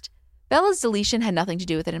 First, Bella's deletion had nothing to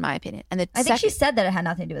do with it, in my opinion. And I think she said that it had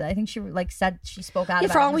nothing to do with it. I think she said she spoke out.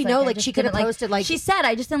 For all we know, like she could have posted like she said,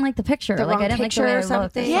 I just didn't like the picture. The wrong I didn't picture like the way or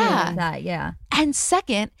something. Like that. Yeah. And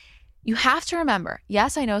second, you have to remember,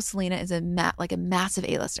 yes, I know Selena is a massive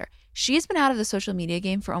A-lister. She's been out of the social media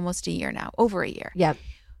game for almost a year now, over a year. Yep.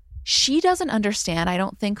 She doesn't understand, I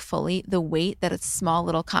don't think fully, the weight that a small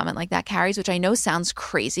little comment like that carries, which I know sounds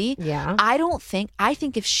crazy. Yeah. I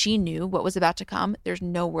think if she knew what was about to come, there's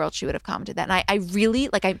no world she would have commented that. And I really,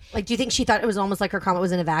 do you think she thought it was almost like her comment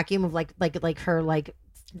was in a vacuum of like her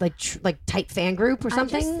tight fan group or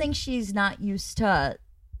something? I just think she's not used to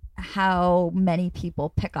how many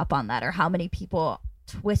people pick up on that or how many people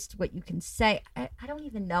twist what you can say. I don't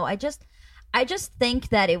even know. I just think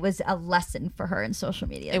that it was a lesson for her in social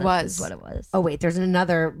media. It was what it was. Oh wait, there's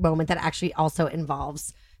another moment that actually also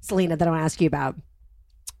involves Selena that I want to ask you about.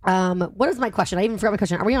 What is my question? I even forgot my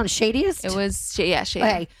question. Are we on shadiest? It was shady.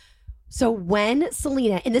 Okay. So when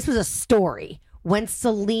Selena, and this was a story, when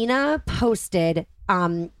Selena posted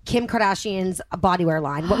Kim Kardashian's bodywear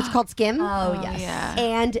line, what was it called? Skim? Oh, yes. Yeah.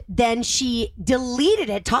 And then she deleted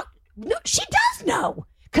it. No, she does know.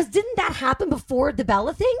 Because didn't that happen before the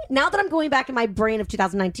Bella thing? Now that I'm going back in my brain of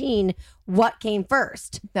 2019, what came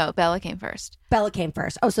first? No, Bella came first. Bella came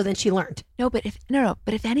first. Oh, so then she learned. But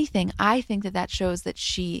if anything, I think that shows that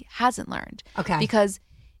she hasn't learned. Okay. Because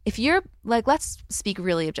if you're like, let's speak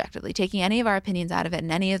really objectively, taking any of our opinions out of it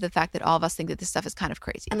and any of the fact that all of us think that this stuff is kind of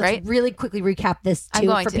crazy, And right? let's really quickly recap this too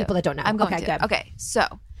for people that don't know. I'm going to. Good. Okay, so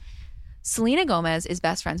Selena Gomez is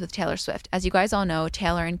best friends with Taylor Swift. As you guys all know,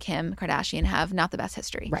 Taylor and Kim Kardashian have not the best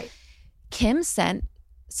history. Right. Kim sent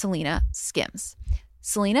Selena Skims.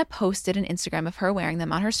 Selena posted an Instagram of her wearing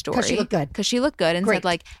them on her story. Because she looked good. And Great. said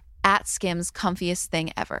like, at Skims, comfiest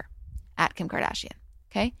thing ever. At Kim Kardashian.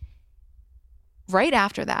 Okay? Right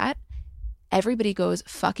after that, everybody goes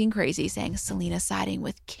fucking crazy saying Selena's siding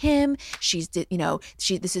with Kim.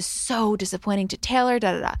 This is so disappointing to Taylor,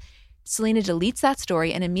 da da da. Selena deletes that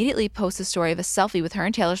story and immediately posts a story of a selfie with her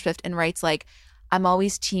and Taylor Swift and writes like, I'm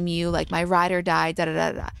always team you, like my ride or die, da da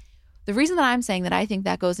da da. The reason that I'm saying that I think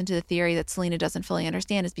that goes into the theory that Selena doesn't fully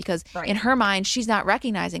understand is because in her mind, she's not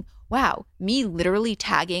recognizing, wow, me literally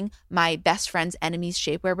tagging my best friend's enemy's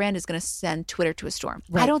shapewear brand is going to send Twitter to a storm.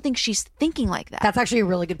 Right. I don't think she's thinking like that. That's actually a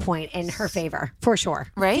really good point in her favor, for sure.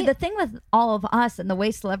 Right? See, the thing with all of us and the way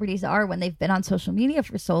celebrities are when they've been on social media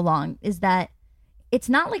for so long is that it's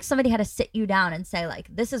not like somebody had to sit you down and say like,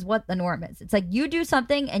 this is what the norm is. It's like you do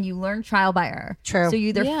something and you learn trial by error. True. So you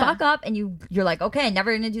either fuck up and you're like, okay,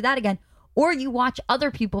 never going to do that again. Or you watch other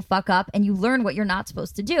people fuck up and you learn what you're not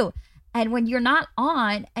supposed to do. And when you're not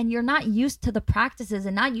on and you're not used to the practices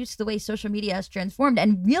and not used to the way social media has transformed,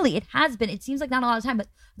 and really it has been, it seems like not a lot of time, but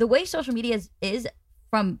the way social media is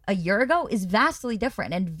from a year ago is vastly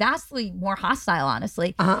different and vastly more hostile,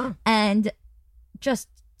 honestly. And just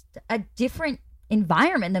a different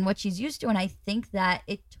environment than what she's used to. And I think that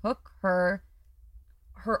it took her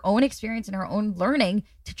own experience and her own learning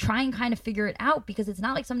to try and kind of figure it out, because it's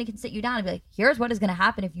not like somebody can sit you down and be like, here's what is going to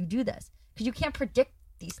happen if you do this, because you can't predict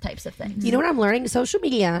these types of things. You know what I'm learning? Social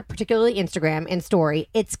media, particularly Instagram and story,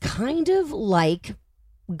 it's kind of like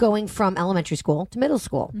going from elementary school to middle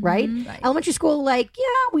school, right? Elementary school, like,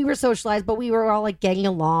 yeah, we were socialized, but we were all like getting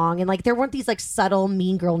along, and like there weren't these like subtle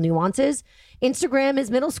mean girl nuances. Instagram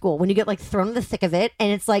is middle school when you get like thrown in the thick of it,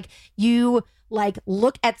 and it's like you like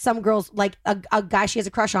look at some girls, like a guy she has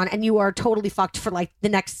a crush on, and you are totally fucked for like the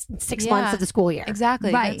next 6 months of the school year.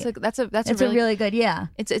 Exactly. Right. That's a really good,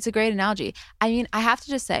 It's a great analogy. I mean, I have to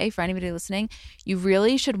just say, for anybody listening, you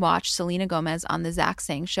really should watch Selena Gomez on the Zach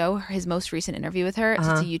Sang show, his most recent interview with her. It's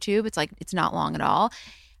a YouTube. It's not long at all.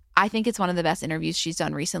 I think it's one of the best interviews she's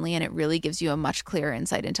done recently, and it really gives you a much clearer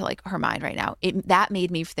insight into like her mind right now. That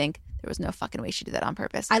made me think there was no fucking way she did that on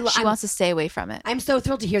purpose. She wants to stay away from it. I'm so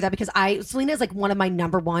thrilled to hear that, because Selena is like one of my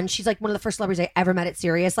number one. She's like one of the first celebrities I ever met at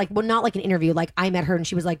Sirius. Like, well, not like an interview. Like I met her and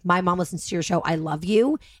she was like, my mom listens to your show. I love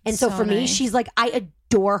you. And so for me, she's like, I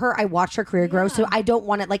adore her. I watched her career grow. So I don't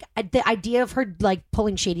want to like the idea of her like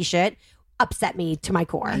pulling shady shit upset me to my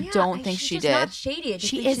core. I don't think she did. She's not shady.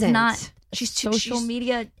 She isn't. She's not social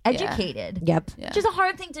media educated. Yep. Which is a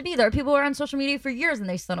hard thing to be. There are people who are on social media for years and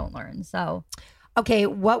they still don't learn. So, okay,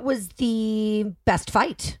 what was the best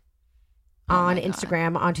fight on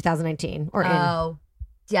Instagram on 2019 or in? Oh,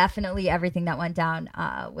 definitely everything that went down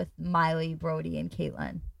with Miley, Brody, and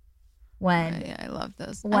Caitlyn. When I love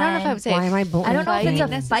those. When, I don't know if I would say. Why am I bullying? I don't know if it's a fight,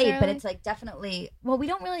 necessarily, but it's like definitely. Well, we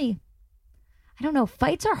don't really. I don't know.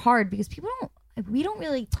 Fights are hard because we don't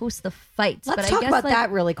really post the fights. Let's but talk I guess, about like, that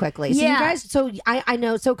really quickly. So you guys, I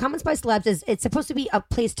know. So Comments by Celebs it's supposed to be a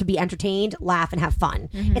place to be entertained, laugh, and have fun.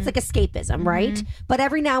 It's like escapism, right? But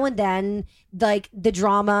every now and then, like the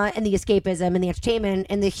drama and the escapism and the entertainment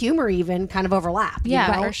and the humor even kind of overlap. you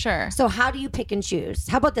know? for sure. So how do you pick and choose?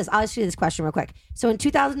 How about this? I'll ask you this question real quick. So in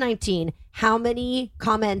 2019, how many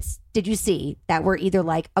comments did you see that were either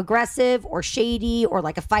like aggressive or shady or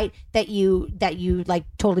like a fight that you like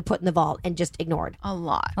totally put in the vault and just ignored? A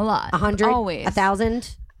lot. 100? Always.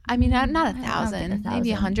 1,000? I mean, not 1,000,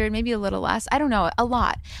 maybe 100, maybe a little less. I don't know. A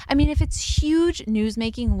lot. I mean, if it's huge news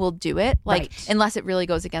making, we'll do it. Like, unless it really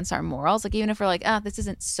goes against our morals. Like, even if we're like, this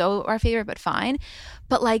isn't so our favorite, but fine.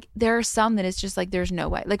 But like, there are some that it's just like, there's no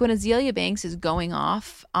way. Like when Azealia Banks is going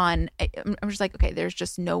off on, I'm just like, okay, there's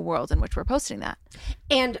just no world in which we're posting that.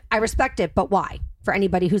 And I respect it, but why? For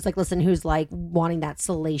anybody who's like, listen, who's like wanting that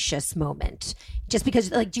salacious moment. Just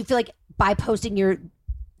because, like, do you feel like by posting you're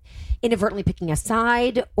inadvertently picking a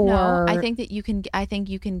side, or no, I think you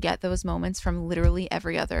can get those moments from literally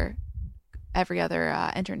every other every other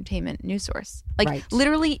entertainment news source. Like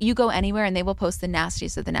literally you go anywhere and they will post the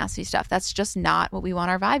nastiest of the nasty stuff. That's just not what we want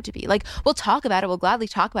our vibe to be. Like we'll talk about it. We'll gladly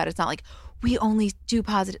talk about it. It's not like we only do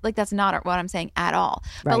positive. Like that's not what I'm saying at all.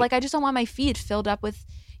 But like I just don't want my feed filled up with,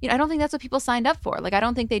 I don't think that's what people signed up for. Like I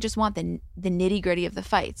don't think they just want the nitty gritty of the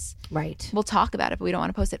fights. Right. We'll talk about it, but we don't want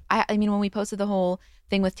to post it. I mean, when we posted the whole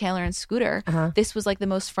thing with Taylor and Scooter, this was like the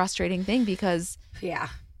most frustrating thing because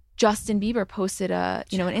Justin Bieber posted an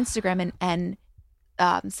Instagram and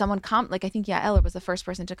someone I think Ella was the first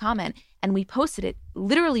person to comment, and we posted it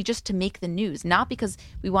literally just to make the news, not because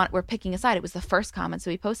we're picking a side. It was the first comment, so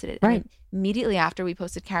we posted it. Right. And immediately after, we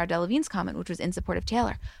posted Cara Delevingne's comment, which was in support of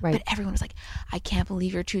Taylor. Right. But everyone was like, "I can't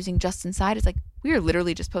believe you're choosing Justin's side." It's like we are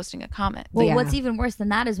literally just posting a comment. Well, what's even worse than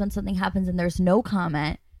that is when something happens and there's no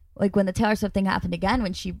comment. Like when the Taylor Swift thing happened again,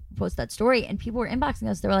 when she posted that story, and people were inboxing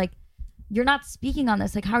us, they were like, "You're not speaking on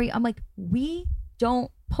this. Like, how are you?" I'm like, we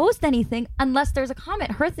don't post anything unless there's a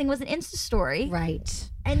comment. Her thing was an Insta story. Right.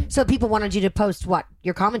 And so people wanted you to post what?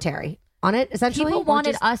 Your commentary on it, essentially? People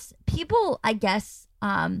wanted us,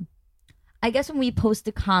 I guess when we post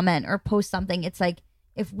a comment or post something, it's like,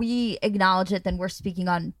 if we acknowledge it, then we're speaking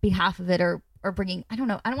on behalf of it or bringing, I don't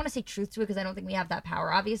know. I don't want to say truth to it because I don't think we have that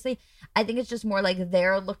power, obviously. I think it's just more like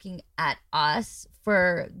they're looking at us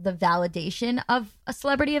for the validation of a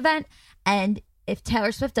celebrity event. And if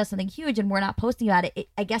Taylor Swift does something huge and we're not posting about it,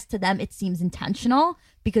 I guess to them it seems intentional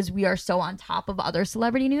because we are so on top of other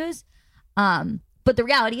celebrity news. But the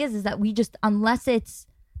reality is that we just, unless it's,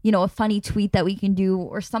 a funny tweet that we can do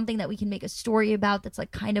or something that we can make a story about that's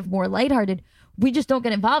like kind of more lighthearted, we just don't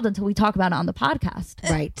get involved until we talk about it on the podcast.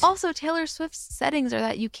 Right. Also, Taylor Swift's settings are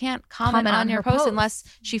that you can't comment on your post unless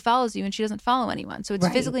she follows you, and she doesn't follow anyone. So it's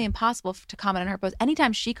physically impossible to comment on her post.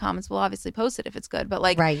 Anytime she comments, we'll obviously post it if it's good. But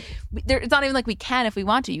like, it's not even like we can if we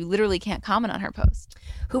want to. You literally can't comment on her post.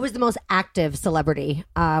 Who was the most active celebrity,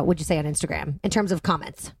 would you say, on Instagram in terms of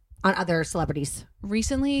comments on other celebrities?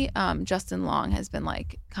 Recently, Justin Long has been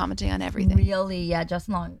like commenting on everything. Really? Yeah,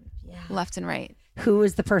 Justin Long. Yeah. Left and right. Who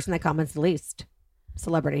is the person that comments the least?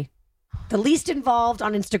 Celebrity. The least involved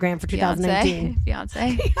on Instagram for 2019.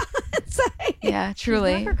 Beyonce. Beyonce. Yeah,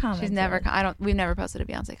 truly. She's never commented. We've never posted a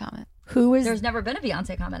Beyonce comment. There's never been a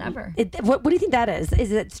Beyonce comment ever. What do you think that is?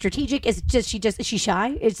 Is it strategic? Is she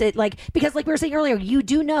shy? Is it like, because like we were saying earlier, you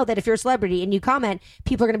do know that if you're a celebrity and you comment,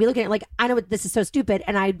 people are going to be looking at it like, I know this is so stupid,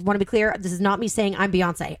 and I want to be clear, this is not me saying I'm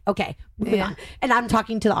Beyonce. Okay, moving on. And I'm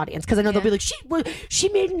talking to the audience because I know they'll be like, she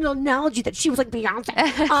made an analogy that she was like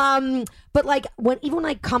Beyonce. But like when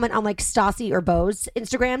I comment on like Stassi or Bo's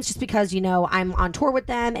Instagrams, just because I'm on tour with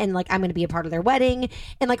them and like I'm going to be a part of their wedding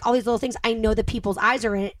and like all these little things, I know that people's eyes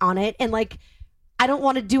are on it. And like, I don't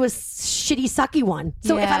want to do a shitty, sucky one.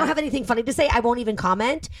 So if I don't have anything funny to say, I won't even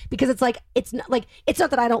comment because it's like, it's not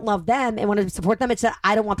that I don't love them and want to support them. It's that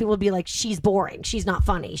I don't want people to be like, she's boring. She's not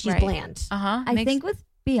funny. She's bland. I think with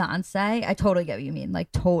Beyonce, I totally get what you mean.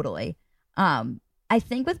 Like totally. I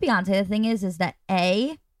think with Beyonce, the thing is that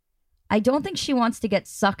I don't think she wants to get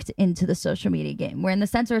sucked into the social media game. Where in the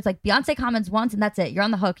sense where it's like Beyonce comments once and that's it. You're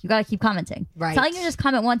on the hook. You got to keep commenting. Right. It's not like you just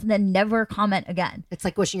comment once and then never comment again. It's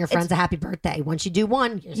like wishing your friends a happy birthday. Once you do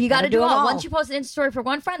one, you got to do all. Once you post an Insta story for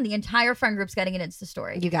one friend, the entire friend group's getting an Insta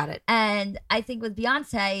story. You got it. And I think with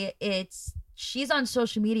Beyonce, she's on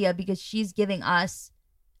social media because she's giving us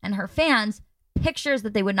and her fans pictures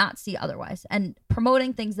that they would not see otherwise and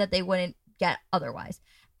promoting things that they wouldn't get otherwise.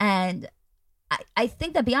 And I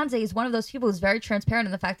think that Beyonce is one of those people who's very transparent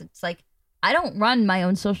in the fact that it's like, I don't run my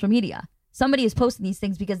own social media. Somebody is posting these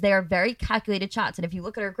things because they are very calculated shots. And if you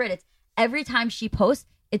look at her grid, it's every time she posts,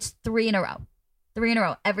 it's 3 in a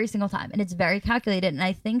row, every single time. And it's very calculated. And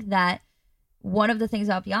I think that one of the things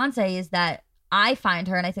about Beyonce is that I find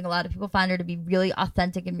her, and I think a lot of people find her to be really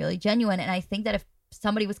authentic and really genuine. And I think that if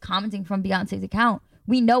somebody was commenting from Beyonce's account,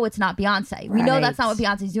 we know it's not Beyonce. We know that's not what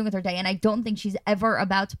Beyonce's doing with her day. And I don't think she's ever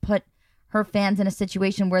about to put her fans in a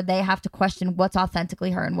situation where they have to question what's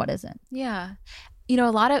authentically her and what isn't. Yeah. A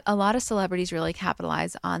lot of celebrities really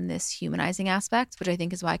capitalize on this humanizing aspect, which I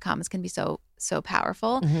think is why comments can be so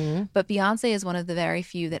powerful. Mm-hmm. But Beyonce is one of the very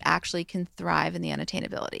few that actually can thrive in the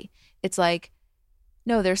unattainability. It's like,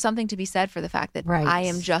 no, there's something to be said for the fact that I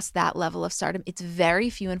am just that level of stardom. It's very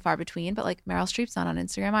few and far between, but like Meryl Streep's not on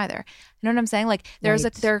Instagram either. You know what I'm saying? Like there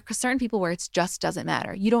are certain people where it just doesn't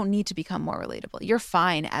matter. You don't need to become more relatable. You're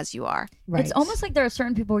fine as you are. Right. It's almost like there are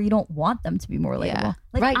certain people where you don't want them to be more relatable.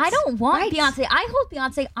 Yeah. Like I don't want Beyonce. I hold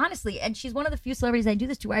Beyonce honestly, and she's one of the few celebrities I do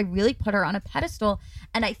this to where I really put her on a pedestal,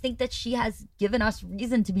 and I think that she has given us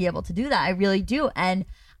reason to be able to do that. I really do. And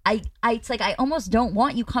it's like I almost don't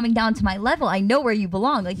want you coming down to my level. I know where you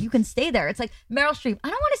belong. Like you can stay there. It's like Meryl Streep. I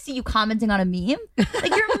don't want to see you commenting on a meme.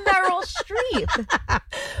 Like you're Meryl Streep.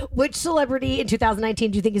 Which celebrity in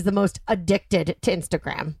 2019 do you think is the most addicted to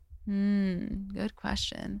Instagram? Good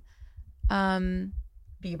question.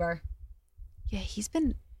 Bieber. Yeah, he's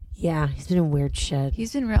been in weird shit.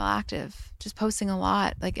 He's been real active, just posting a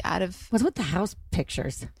lot. Like out of what's with the house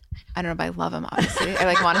pictures? I don't know, but I love him. Obviously, I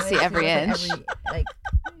like want to see every inch,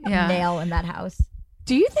 nail in that house.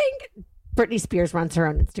 Do you think Britney Spears runs her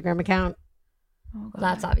own Instagram account? Oh,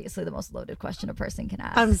 that's obviously the most loaded question a person can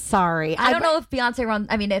ask. I'm sorry. I don't know if Beyonce runs.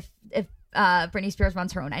 I mean, if Britney Spears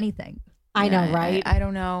runs her own anything. I know, right? I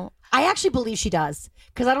don't know. I actually believe she does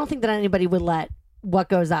because I don't think that anybody would let what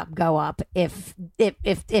goes up go up if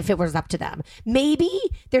it was up to them. Maybe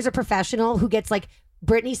there's a professional who gets like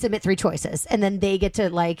Britney submit 3 choices and then they get to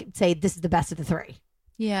like say this is the best of the 3.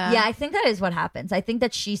 Yeah, I think that is what happens. I think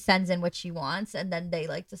that she sends in what she wants and then they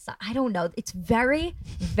like decide. I don't know. It's very,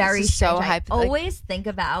 very so I always think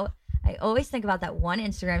about that one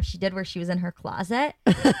Instagram she did where she was in her closet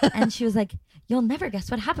and she was like, "You'll never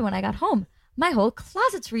guess what happened when I got home. My whole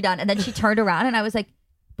closet's redone." And then she turned around and I was like,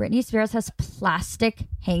 Britney Spears has plastic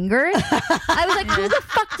hangers. I was like, who the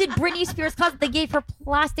fuck did Britney Spears closet? They gave her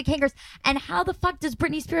plastic hangers. And how the fuck does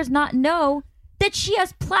Britney Spears not know that she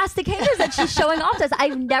has plastic hangers that she's showing off to us?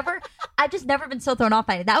 I've just never been so thrown off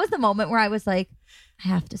by it. That was the moment where I was like, I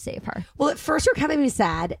have to save her. Well, at first it kind of made me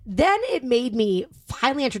sad. Then it made me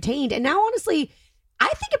finally entertained. And now, honestly, I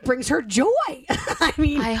think it brings her joy. I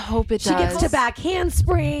mean, I hope it does. She gets to back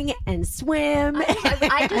handspring and swim.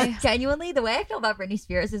 I just genuinely, the way I feel about Britney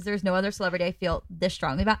Spears is there's no other celebrity I feel this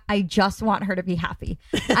strongly about. I just want her to be happy.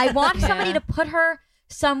 I want somebody to put her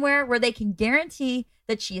somewhere where they can guarantee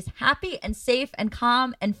that she is happy and safe and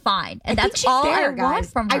calm and fine. And that's all I want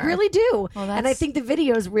from her. I really do. Well, and I think the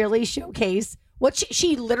videos really showcase what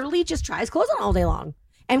she literally just tries clothes on all day long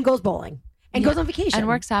and goes bowling. And goes on vacation. And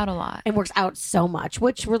works out a lot. And works out so much,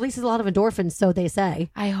 which releases a lot of endorphins, so they say.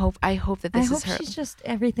 I hope that this is her. She's just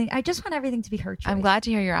everything. I just want everything to be her choice. I'm glad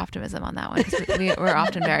to hear your optimism on that one because we're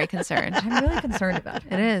often very concerned. I'm really concerned about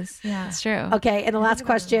it. It is. Yeah. It's true. Okay, and the last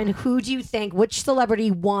question, who do you think, which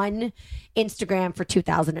celebrity won Instagram for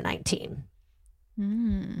 2019?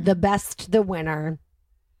 The winner.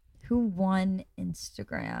 Who won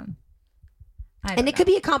Instagram? And it could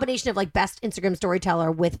be a combination of like best Instagram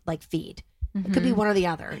storyteller with like feed. It could be one or the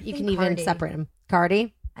other. You can even separate them.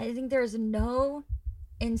 Cardi? I think there's no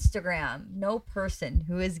Instagram, no person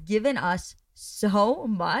who has given us so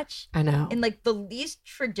much. I know. In like the least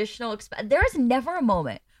traditional there is never a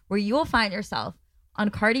moment where you will find yourself on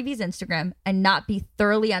Cardi B's Instagram and not be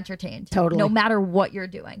thoroughly entertained. Totally. No matter what you're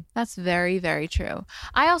doing. That's very, very true.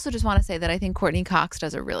 I also just want to say that I think Courtney Cox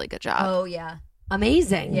does a really good job. Oh, yeah.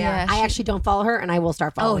 Amazing. Yeah. I actually don't follow her and I will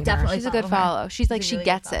start following her. Definitely. She's a good follow. She's like, she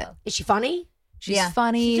gets it. Is she funny? She's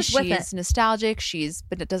funny. She's nostalgic.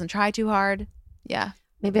 But it doesn't try too hard. Yeah.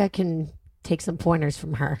 Maybe I can take some pointers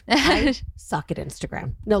from her. I suck at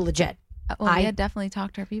Instagram. No, legit. Well, definitely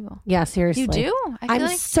talk to her people. Yeah, seriously. You do? I'm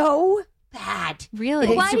so bad.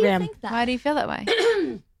 Really? Why do you think that? Why do you feel that way?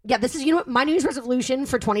 Yeah, this is, my New Year's resolution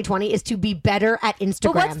for 2020 is to be better at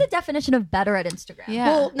Instagram. But what's the definition of better at Instagram? Yeah.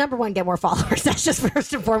 Well, number one, get more followers. That's just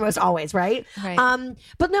first and foremost always, right?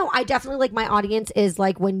 But no, I definitely like my audience is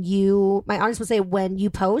like my audience will say when you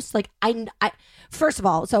post, like I first of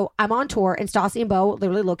all, so I'm on tour and Stassi and Bo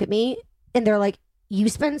literally look at me and they're like, you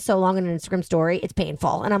spend so long on an Instagram story, it's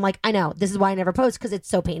painful. And I'm like, I know, this is why I never post because it's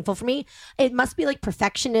so painful for me. It must be like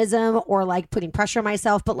perfectionism or like putting pressure on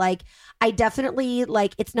myself. But like, I definitely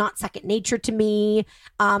like, it's not second nature to me.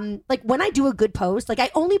 Like when I do a good post, like I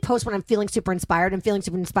only post when I'm feeling super inspired, and feeling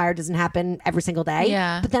super inspired doesn't happen every single day.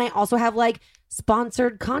 Yeah. But then I also have like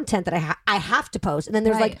sponsored content that I have to post. And then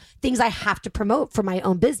there's like things I have to promote for my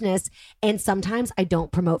own business. And sometimes I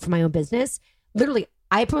don't promote for my own business. Literally,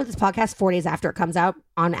 I promote this podcast 4 days after it comes out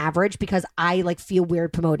on average because I like feel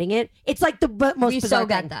weird promoting it. It's like the most bizarre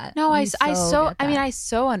thing. That. No, I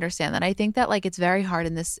so understand that. I think that like it's very hard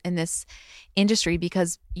in this industry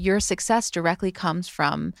because your success directly comes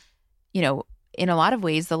from, in a lot of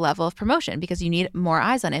ways, the level of promotion because you need more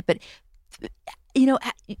eyes on it. But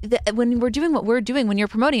when we're doing what we're doing, when you're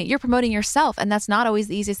promoting it, you're promoting yourself. And that's not always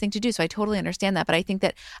the easiest thing to do. So I totally understand that. But I think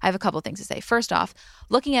that I have a couple of things to say. First off,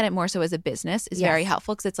 looking at it more so as a business is very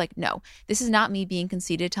helpful because it's like, no, this is not me being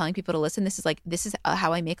conceited, telling people to listen. This is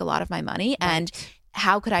how I make a lot of my money. Right. And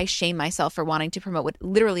how could I shame myself for wanting to promote what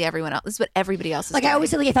literally everyone else, this is what everybody else is doing. I always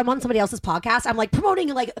say, like, if I'm on somebody else's podcast, I'm like promoting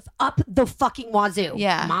like up the fucking wazoo.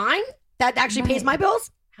 Yeah. Mine? That actually pays my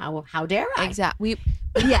bills? How dare I? Exactly.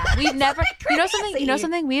 Yeah. We've never, you know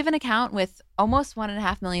something? We have an account with almost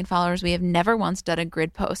 1.5 million followers. We have never once done a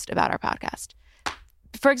grid post about our podcast.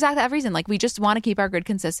 For exactly that reason. Like, we just want to keep our grid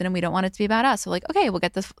consistent and we don't want it to be about us. So like, okay, we'll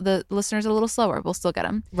get the listeners a little slower. We'll still get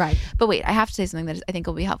them. Right. But wait, I have to say something that I think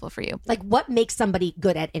will be helpful for you. Like, what makes somebody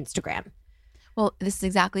good at Instagram? Well, this is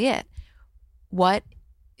exactly it.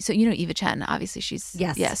 So you know Eva Chen, obviously she's...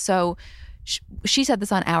 Yes. Yeah, so she said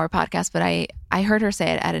this on our podcast, but I heard her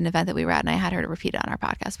say it at an event that we were at, and I had her to repeat it on our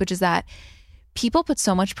podcast, which is that people put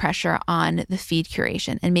so much pressure on the feed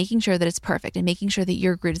curation and making sure that it's perfect and making sure that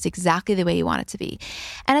your grid is exactly the way you want it to be.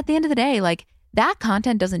 And at the end of the day, like, that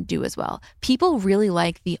content doesn't do as well. People really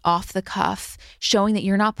like the off the cuff, showing that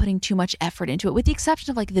you're not putting too much effort into it, with the exception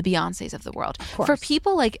of like the Beyoncés of the world. For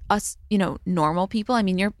people like us, you know, normal people, I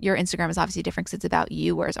mean, your Instagram is obviously different because it's about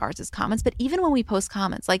you, whereas ours is comments. But even when we post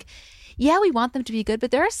comments, like, yeah, we want them to be good,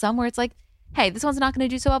 but there are some where it's like, hey, this one's not going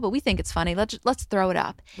to do so well, but we think it's funny. Let's throw it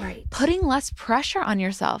up. Right. Putting less pressure on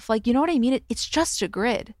yourself. Like, you know what I mean? It's just a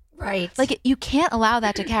grid. Right. Like, you can't allow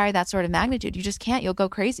that to carry that sort of magnitude. You just can't. You'll go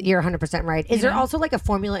crazy. You're 100% right. Is there also like a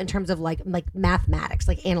formula in terms of like mathematics,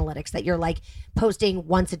 like analytics, that you're like posting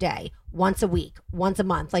once a day, once a week, once a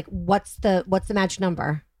month? Like, what's the magic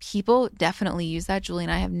number? People definitely use that. Julie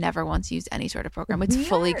and I have never once used any sort of program. It's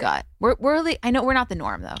fully gut. We're really, I know we're not the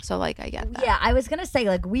norm though. So like, I get that. Yeah, I was going to say,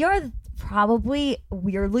 like, we are probably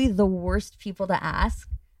weirdly the worst people to ask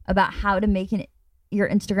about how to make your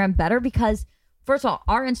Instagram better, because first of all,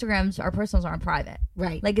 our Instagrams, our personals aren't private.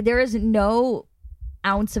 Right. Like, there is no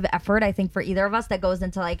ounce of effort, I think, for either of us that goes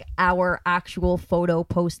into like our actual photo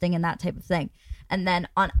posting and that type of thing. And then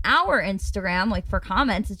on our Instagram, like for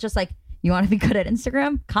comments, it's just like, you want to be good at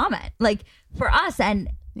Instagram? Comment. Like, for us. And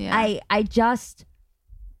Yeah.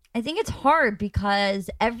 I think it's hard because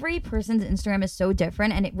every person's Instagram is so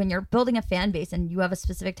different. And when you're building a fan base and you have a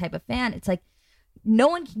specific type of fan, it's like no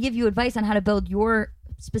one can give you advice on how to build your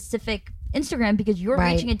specific Instagram because you're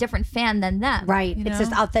reaching a different fan than them. Right. You It's know?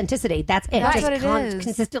 just authenticity. That's it. That's Just what it is.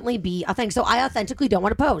 consistently be authentic. So I authentically don't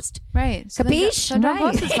want to post. Right. So Capiche? So don't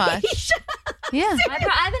post as much. Yeah. I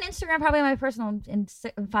have an Instagram probably on my personal in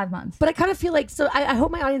 5 months. But I kind of feel like, so I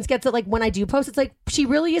hope my audience gets it. Like, when I do post, it's like, she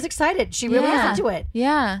really is excited. She really is into it.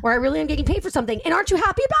 Yeah. Or I really am getting paid for something. And aren't you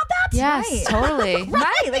happy about that? Yes, Right. totally.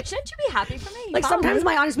 Right. Like, shouldn't you be happy for me? Like, sometimes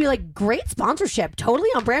my audience will be like, great sponsorship, totally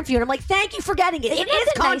on brand for you. And I'm like, thank you for getting it. It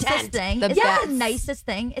is the content. nicest thing. The It's best. the nicest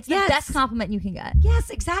thing. It's Yes. the best compliment you can get. Yes,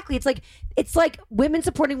 exactly. It's like women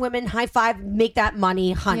supporting women. High five, make that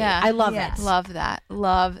money, honey. Yeah. I love Yes. it. Love that.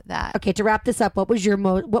 Love that. Okay, to wrap this up, what was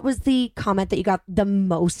the comment that you got the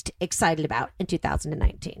most excited about in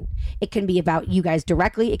 2019? It can be about you guys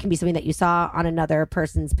directly. It can be something that you saw on another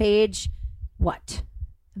person's page. What?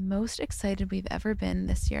 The most excited we've ever been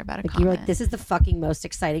this year about a Like, comment. you're like, this is the fucking most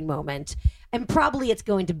exciting moment. And probably it's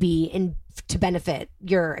going to be to benefit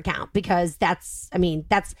your account, because that's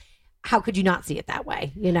how could you not see it that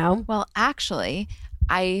way, you know? Well, actually,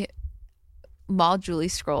 while Julie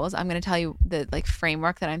scrolls, I'm going to tell you the like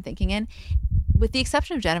framework that I'm thinking in, with the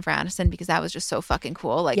exception of Jennifer Aniston, because that was just so fucking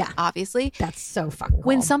cool. Like, obviously, That's so fucking cool.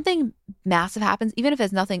 when something massive happens, even if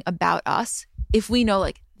it's nothing about us, if we know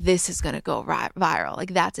like this is going to go viral,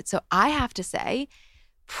 like that's it. So I have to say,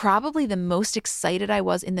 probably the most excited I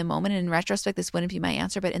was in the moment, and in retrospect, this wouldn't be my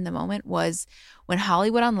answer, but in the moment, was when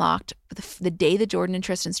Hollywood Unlocked, the day the Jordan and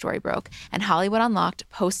Tristan story broke, and Hollywood Unlocked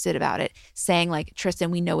posted about it, saying like,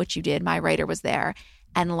 Tristan, we know what you did. My writer was there.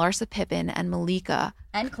 And Larsa Pippen and Malika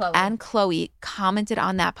And Chloe commented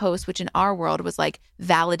on that post, which in our world was like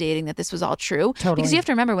validating that this was all true. Totally. Because you have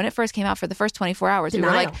to remember, when it first came out, for the first 24 hours, we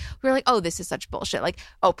were like, oh, this is such bullshit. Like,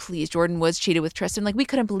 oh, please, Jordan was cheated with Tristan. Like, we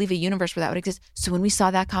couldn't believe a universe where that would exist. So when we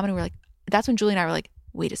saw that comment, we were like, that's when Julie and I were like,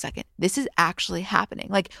 wait a second, this is actually happening.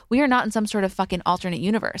 Like, we are not in some sort of fucking alternate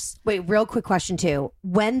universe. Wait, real quick question too.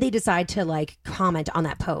 When they decide to like comment on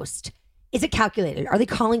that post, is it calculated? Are they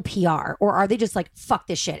calling PR, or are they just like, fuck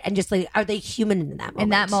this shit, and just like, are they human in that moment? In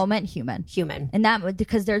that moment, human. Human. In that,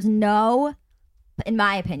 because there's no, in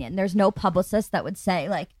my opinion, there's no publicist that would say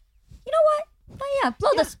like, you know what? Oh yeah,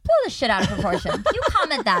 blow this shit out of proportion. You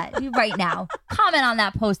comment that right now. Comment on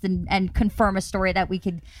that post and confirm a story that we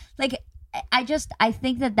could like. I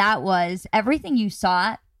think that was everything you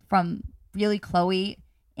saw from really Chloe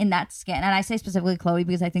in that skin. And I say specifically Chloe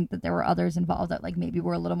because I think that there were others involved that like maybe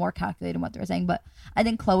were a little more calculated in what they were saying. But I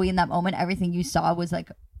think Chloe in that moment, everything you saw was like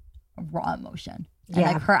a raw emotion. And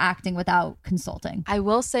like her acting without consulting. I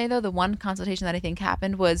will say though, the one consultation that I think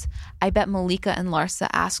happened was, I bet Malika and Larsa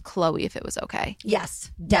asked Chloe if it was okay. Yes,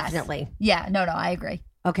 definitely. Yeah, no, I agree.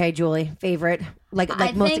 Okay, Julie, favorite, like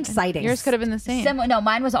most exciting. Yours could have been the same. No,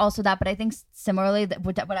 mine was also that, but I think similarly,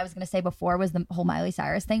 what I was going to say before was the whole Miley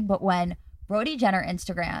Cyrus thing. But when Brody Jenner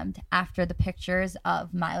Instagrammed after the pictures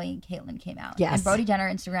of Miley and Caitlyn came out, and Brody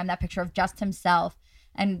Jenner Instagrammed that picture of just himself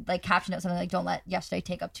and like captioned it something like, "Don't let yesterday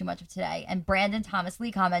take up too much of today." And Brandon Thomas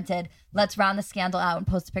Lee commented, "Let's round the scandal out and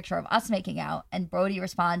post a picture of us making out." And Brody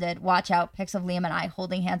responded, "Watch out, pics of Liam and I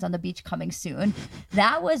holding hands on the beach coming soon."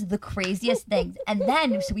 That was the craziest thing. And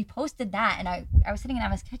then, so we posted that, and I was sitting in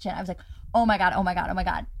Emma's kitchen. I was like, oh my God, oh my God, oh my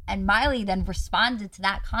God. And Miley then responded to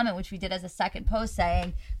that comment, which we did as a second post,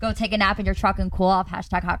 saying, "Go take a nap in your truck and cool off,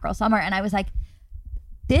 #HotGirlSummer." And I was like,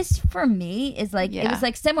 this for me is like, it was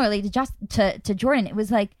like similarly to Jordan. It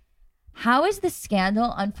was like, how is this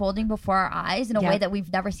scandal unfolding before our eyes in a way that we've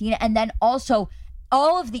never seen it? And then also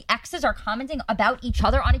all of the exes are commenting about each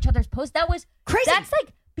other on each other's posts. That was crazy. That's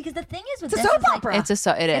like, because the thing is with it's a soap opera. It's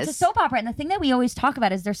a soap opera. And the thing that we always talk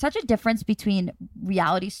about is there's such a difference between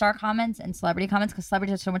reality star comments and celebrity comments, because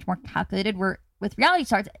celebrities are so much more calculated. Where with reality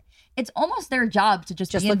stars, it's almost their job to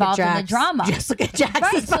just be involved in the drama. Just look at Jax.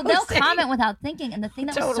 Right. So they'll comment without thinking. And the thing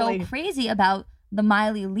that was so crazy about the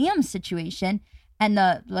Miley Liam situation and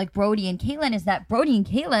the like Brody and Caitlyn is that Brody and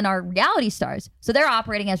Caitlyn are reality stars. So they're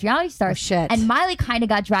operating as reality stars. Oh, shit. And Miley kind of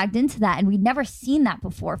got dragged into that. And we'd never seen that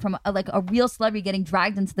before from a real celebrity getting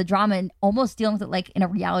dragged into the drama and almost dealing with it like in a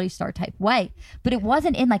reality star type way. But it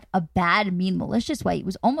wasn't in like a bad, mean, malicious way. It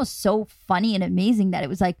was almost so funny and amazing that it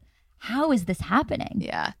was like, how is this happening?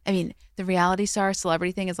 Yeah. I mean, the reality star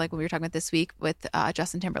celebrity thing is like what we were talking about this week with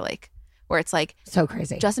Justin Timberlake, where it's like so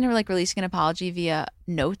crazy. Justin Timberlake releasing an apology via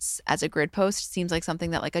notes as a grid post seems like something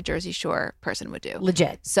that like a Jersey Shore person would do.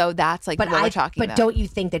 Legit. So that's like what we're talking about. But don't you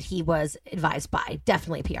think that he was advised by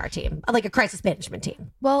definitely a PR team, like a crisis management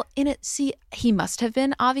team? Well, he must have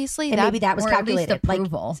been, obviously. And maybe that was calculated. Like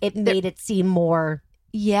it made it seem more.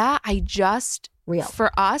 Yeah, I just real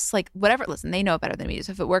for us, like whatever. Listen, they know better than me.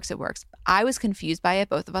 So if it works, it works. I was confused by it.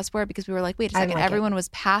 Both of us were, because we were like, wait a second, everyone was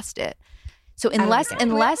past it. So unless,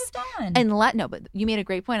 no, but you made a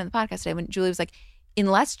great point on the podcast today when Julie was like,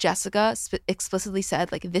 unless Jessica explicitly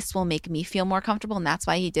said like, this will make me feel more comfortable and that's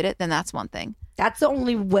why he did it, then that's one thing. That's the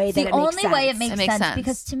only way that it makes sense. The only way it makes sense.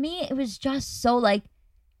 Because to me, it was just so like,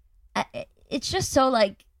 it's just so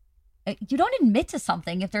like, you don't admit to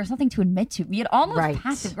something if there's nothing to admit to. We had almost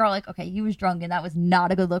passed it. We're like, okay, he was drunk and that was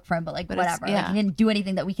not a good look for him, but like whatever. Like, he didn't do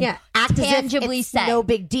anything that we can tangibly say. No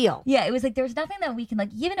big deal. Yeah, it was like there's nothing that we can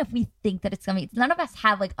like, even if we think that it's something, none of us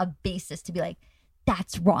have like a basis to be like,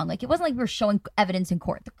 that's wrong. Like it wasn't like we were showing evidence in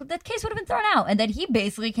court. The case would have been thrown out, and then he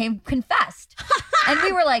basically confessed. And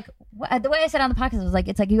we were like, the way I said on the podcast was like,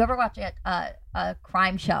 it's like you ever watch a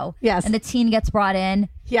crime show, and the teen gets brought in,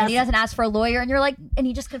 and he doesn't ask for a lawyer, and you're like, and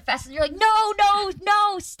he just confesses, and you're like,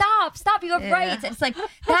 no, stop, you have rights. And it's like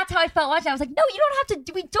that's how I felt watching. I was like, no, you don't have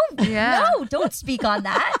to. Don't speak on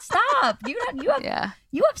that. Stop.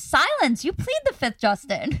 You have silence. You plead the fifth,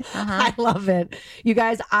 Justin. I love it. You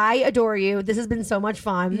guys, I adore you. This has been so much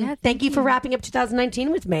fun. Yeah, thank you for wrapping up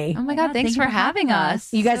 2019 with me. Oh my God, thanks for having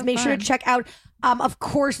us. You guys make sure to check out, of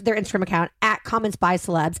course, their Instagram account at Comments by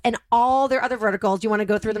Celebs and all their other verticals. You want to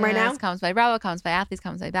go through them right now? Comments by Bravo, Comments by Athletes,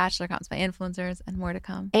 Comments by Bachelor, Comments by Influencers, and more to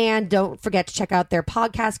come. And don't forget to check out their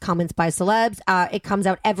podcast, Comments by Celebs. It comes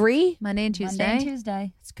out every Monday and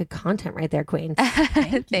Tuesday. It's good content right there, Queen.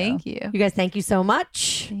 Thank you. You guys, thank you so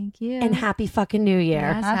much. Thank you. And happy fucking New Year.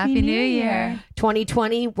 Yes, happy New Year.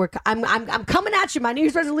 2020. I'm coming at you. My New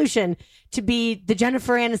Year's resolution to be the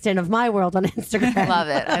Jennifer Aniston of my world on Instagram. Love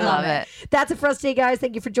it. I love it. That's it for us today, guys.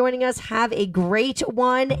 Thank you for joining us. Have a great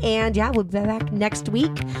one. And we'll be back next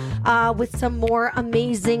week with some more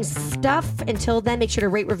amazing stuff. Until then, make sure to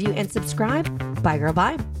rate, review, and subscribe. Bye, girl.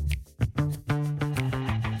 Bye.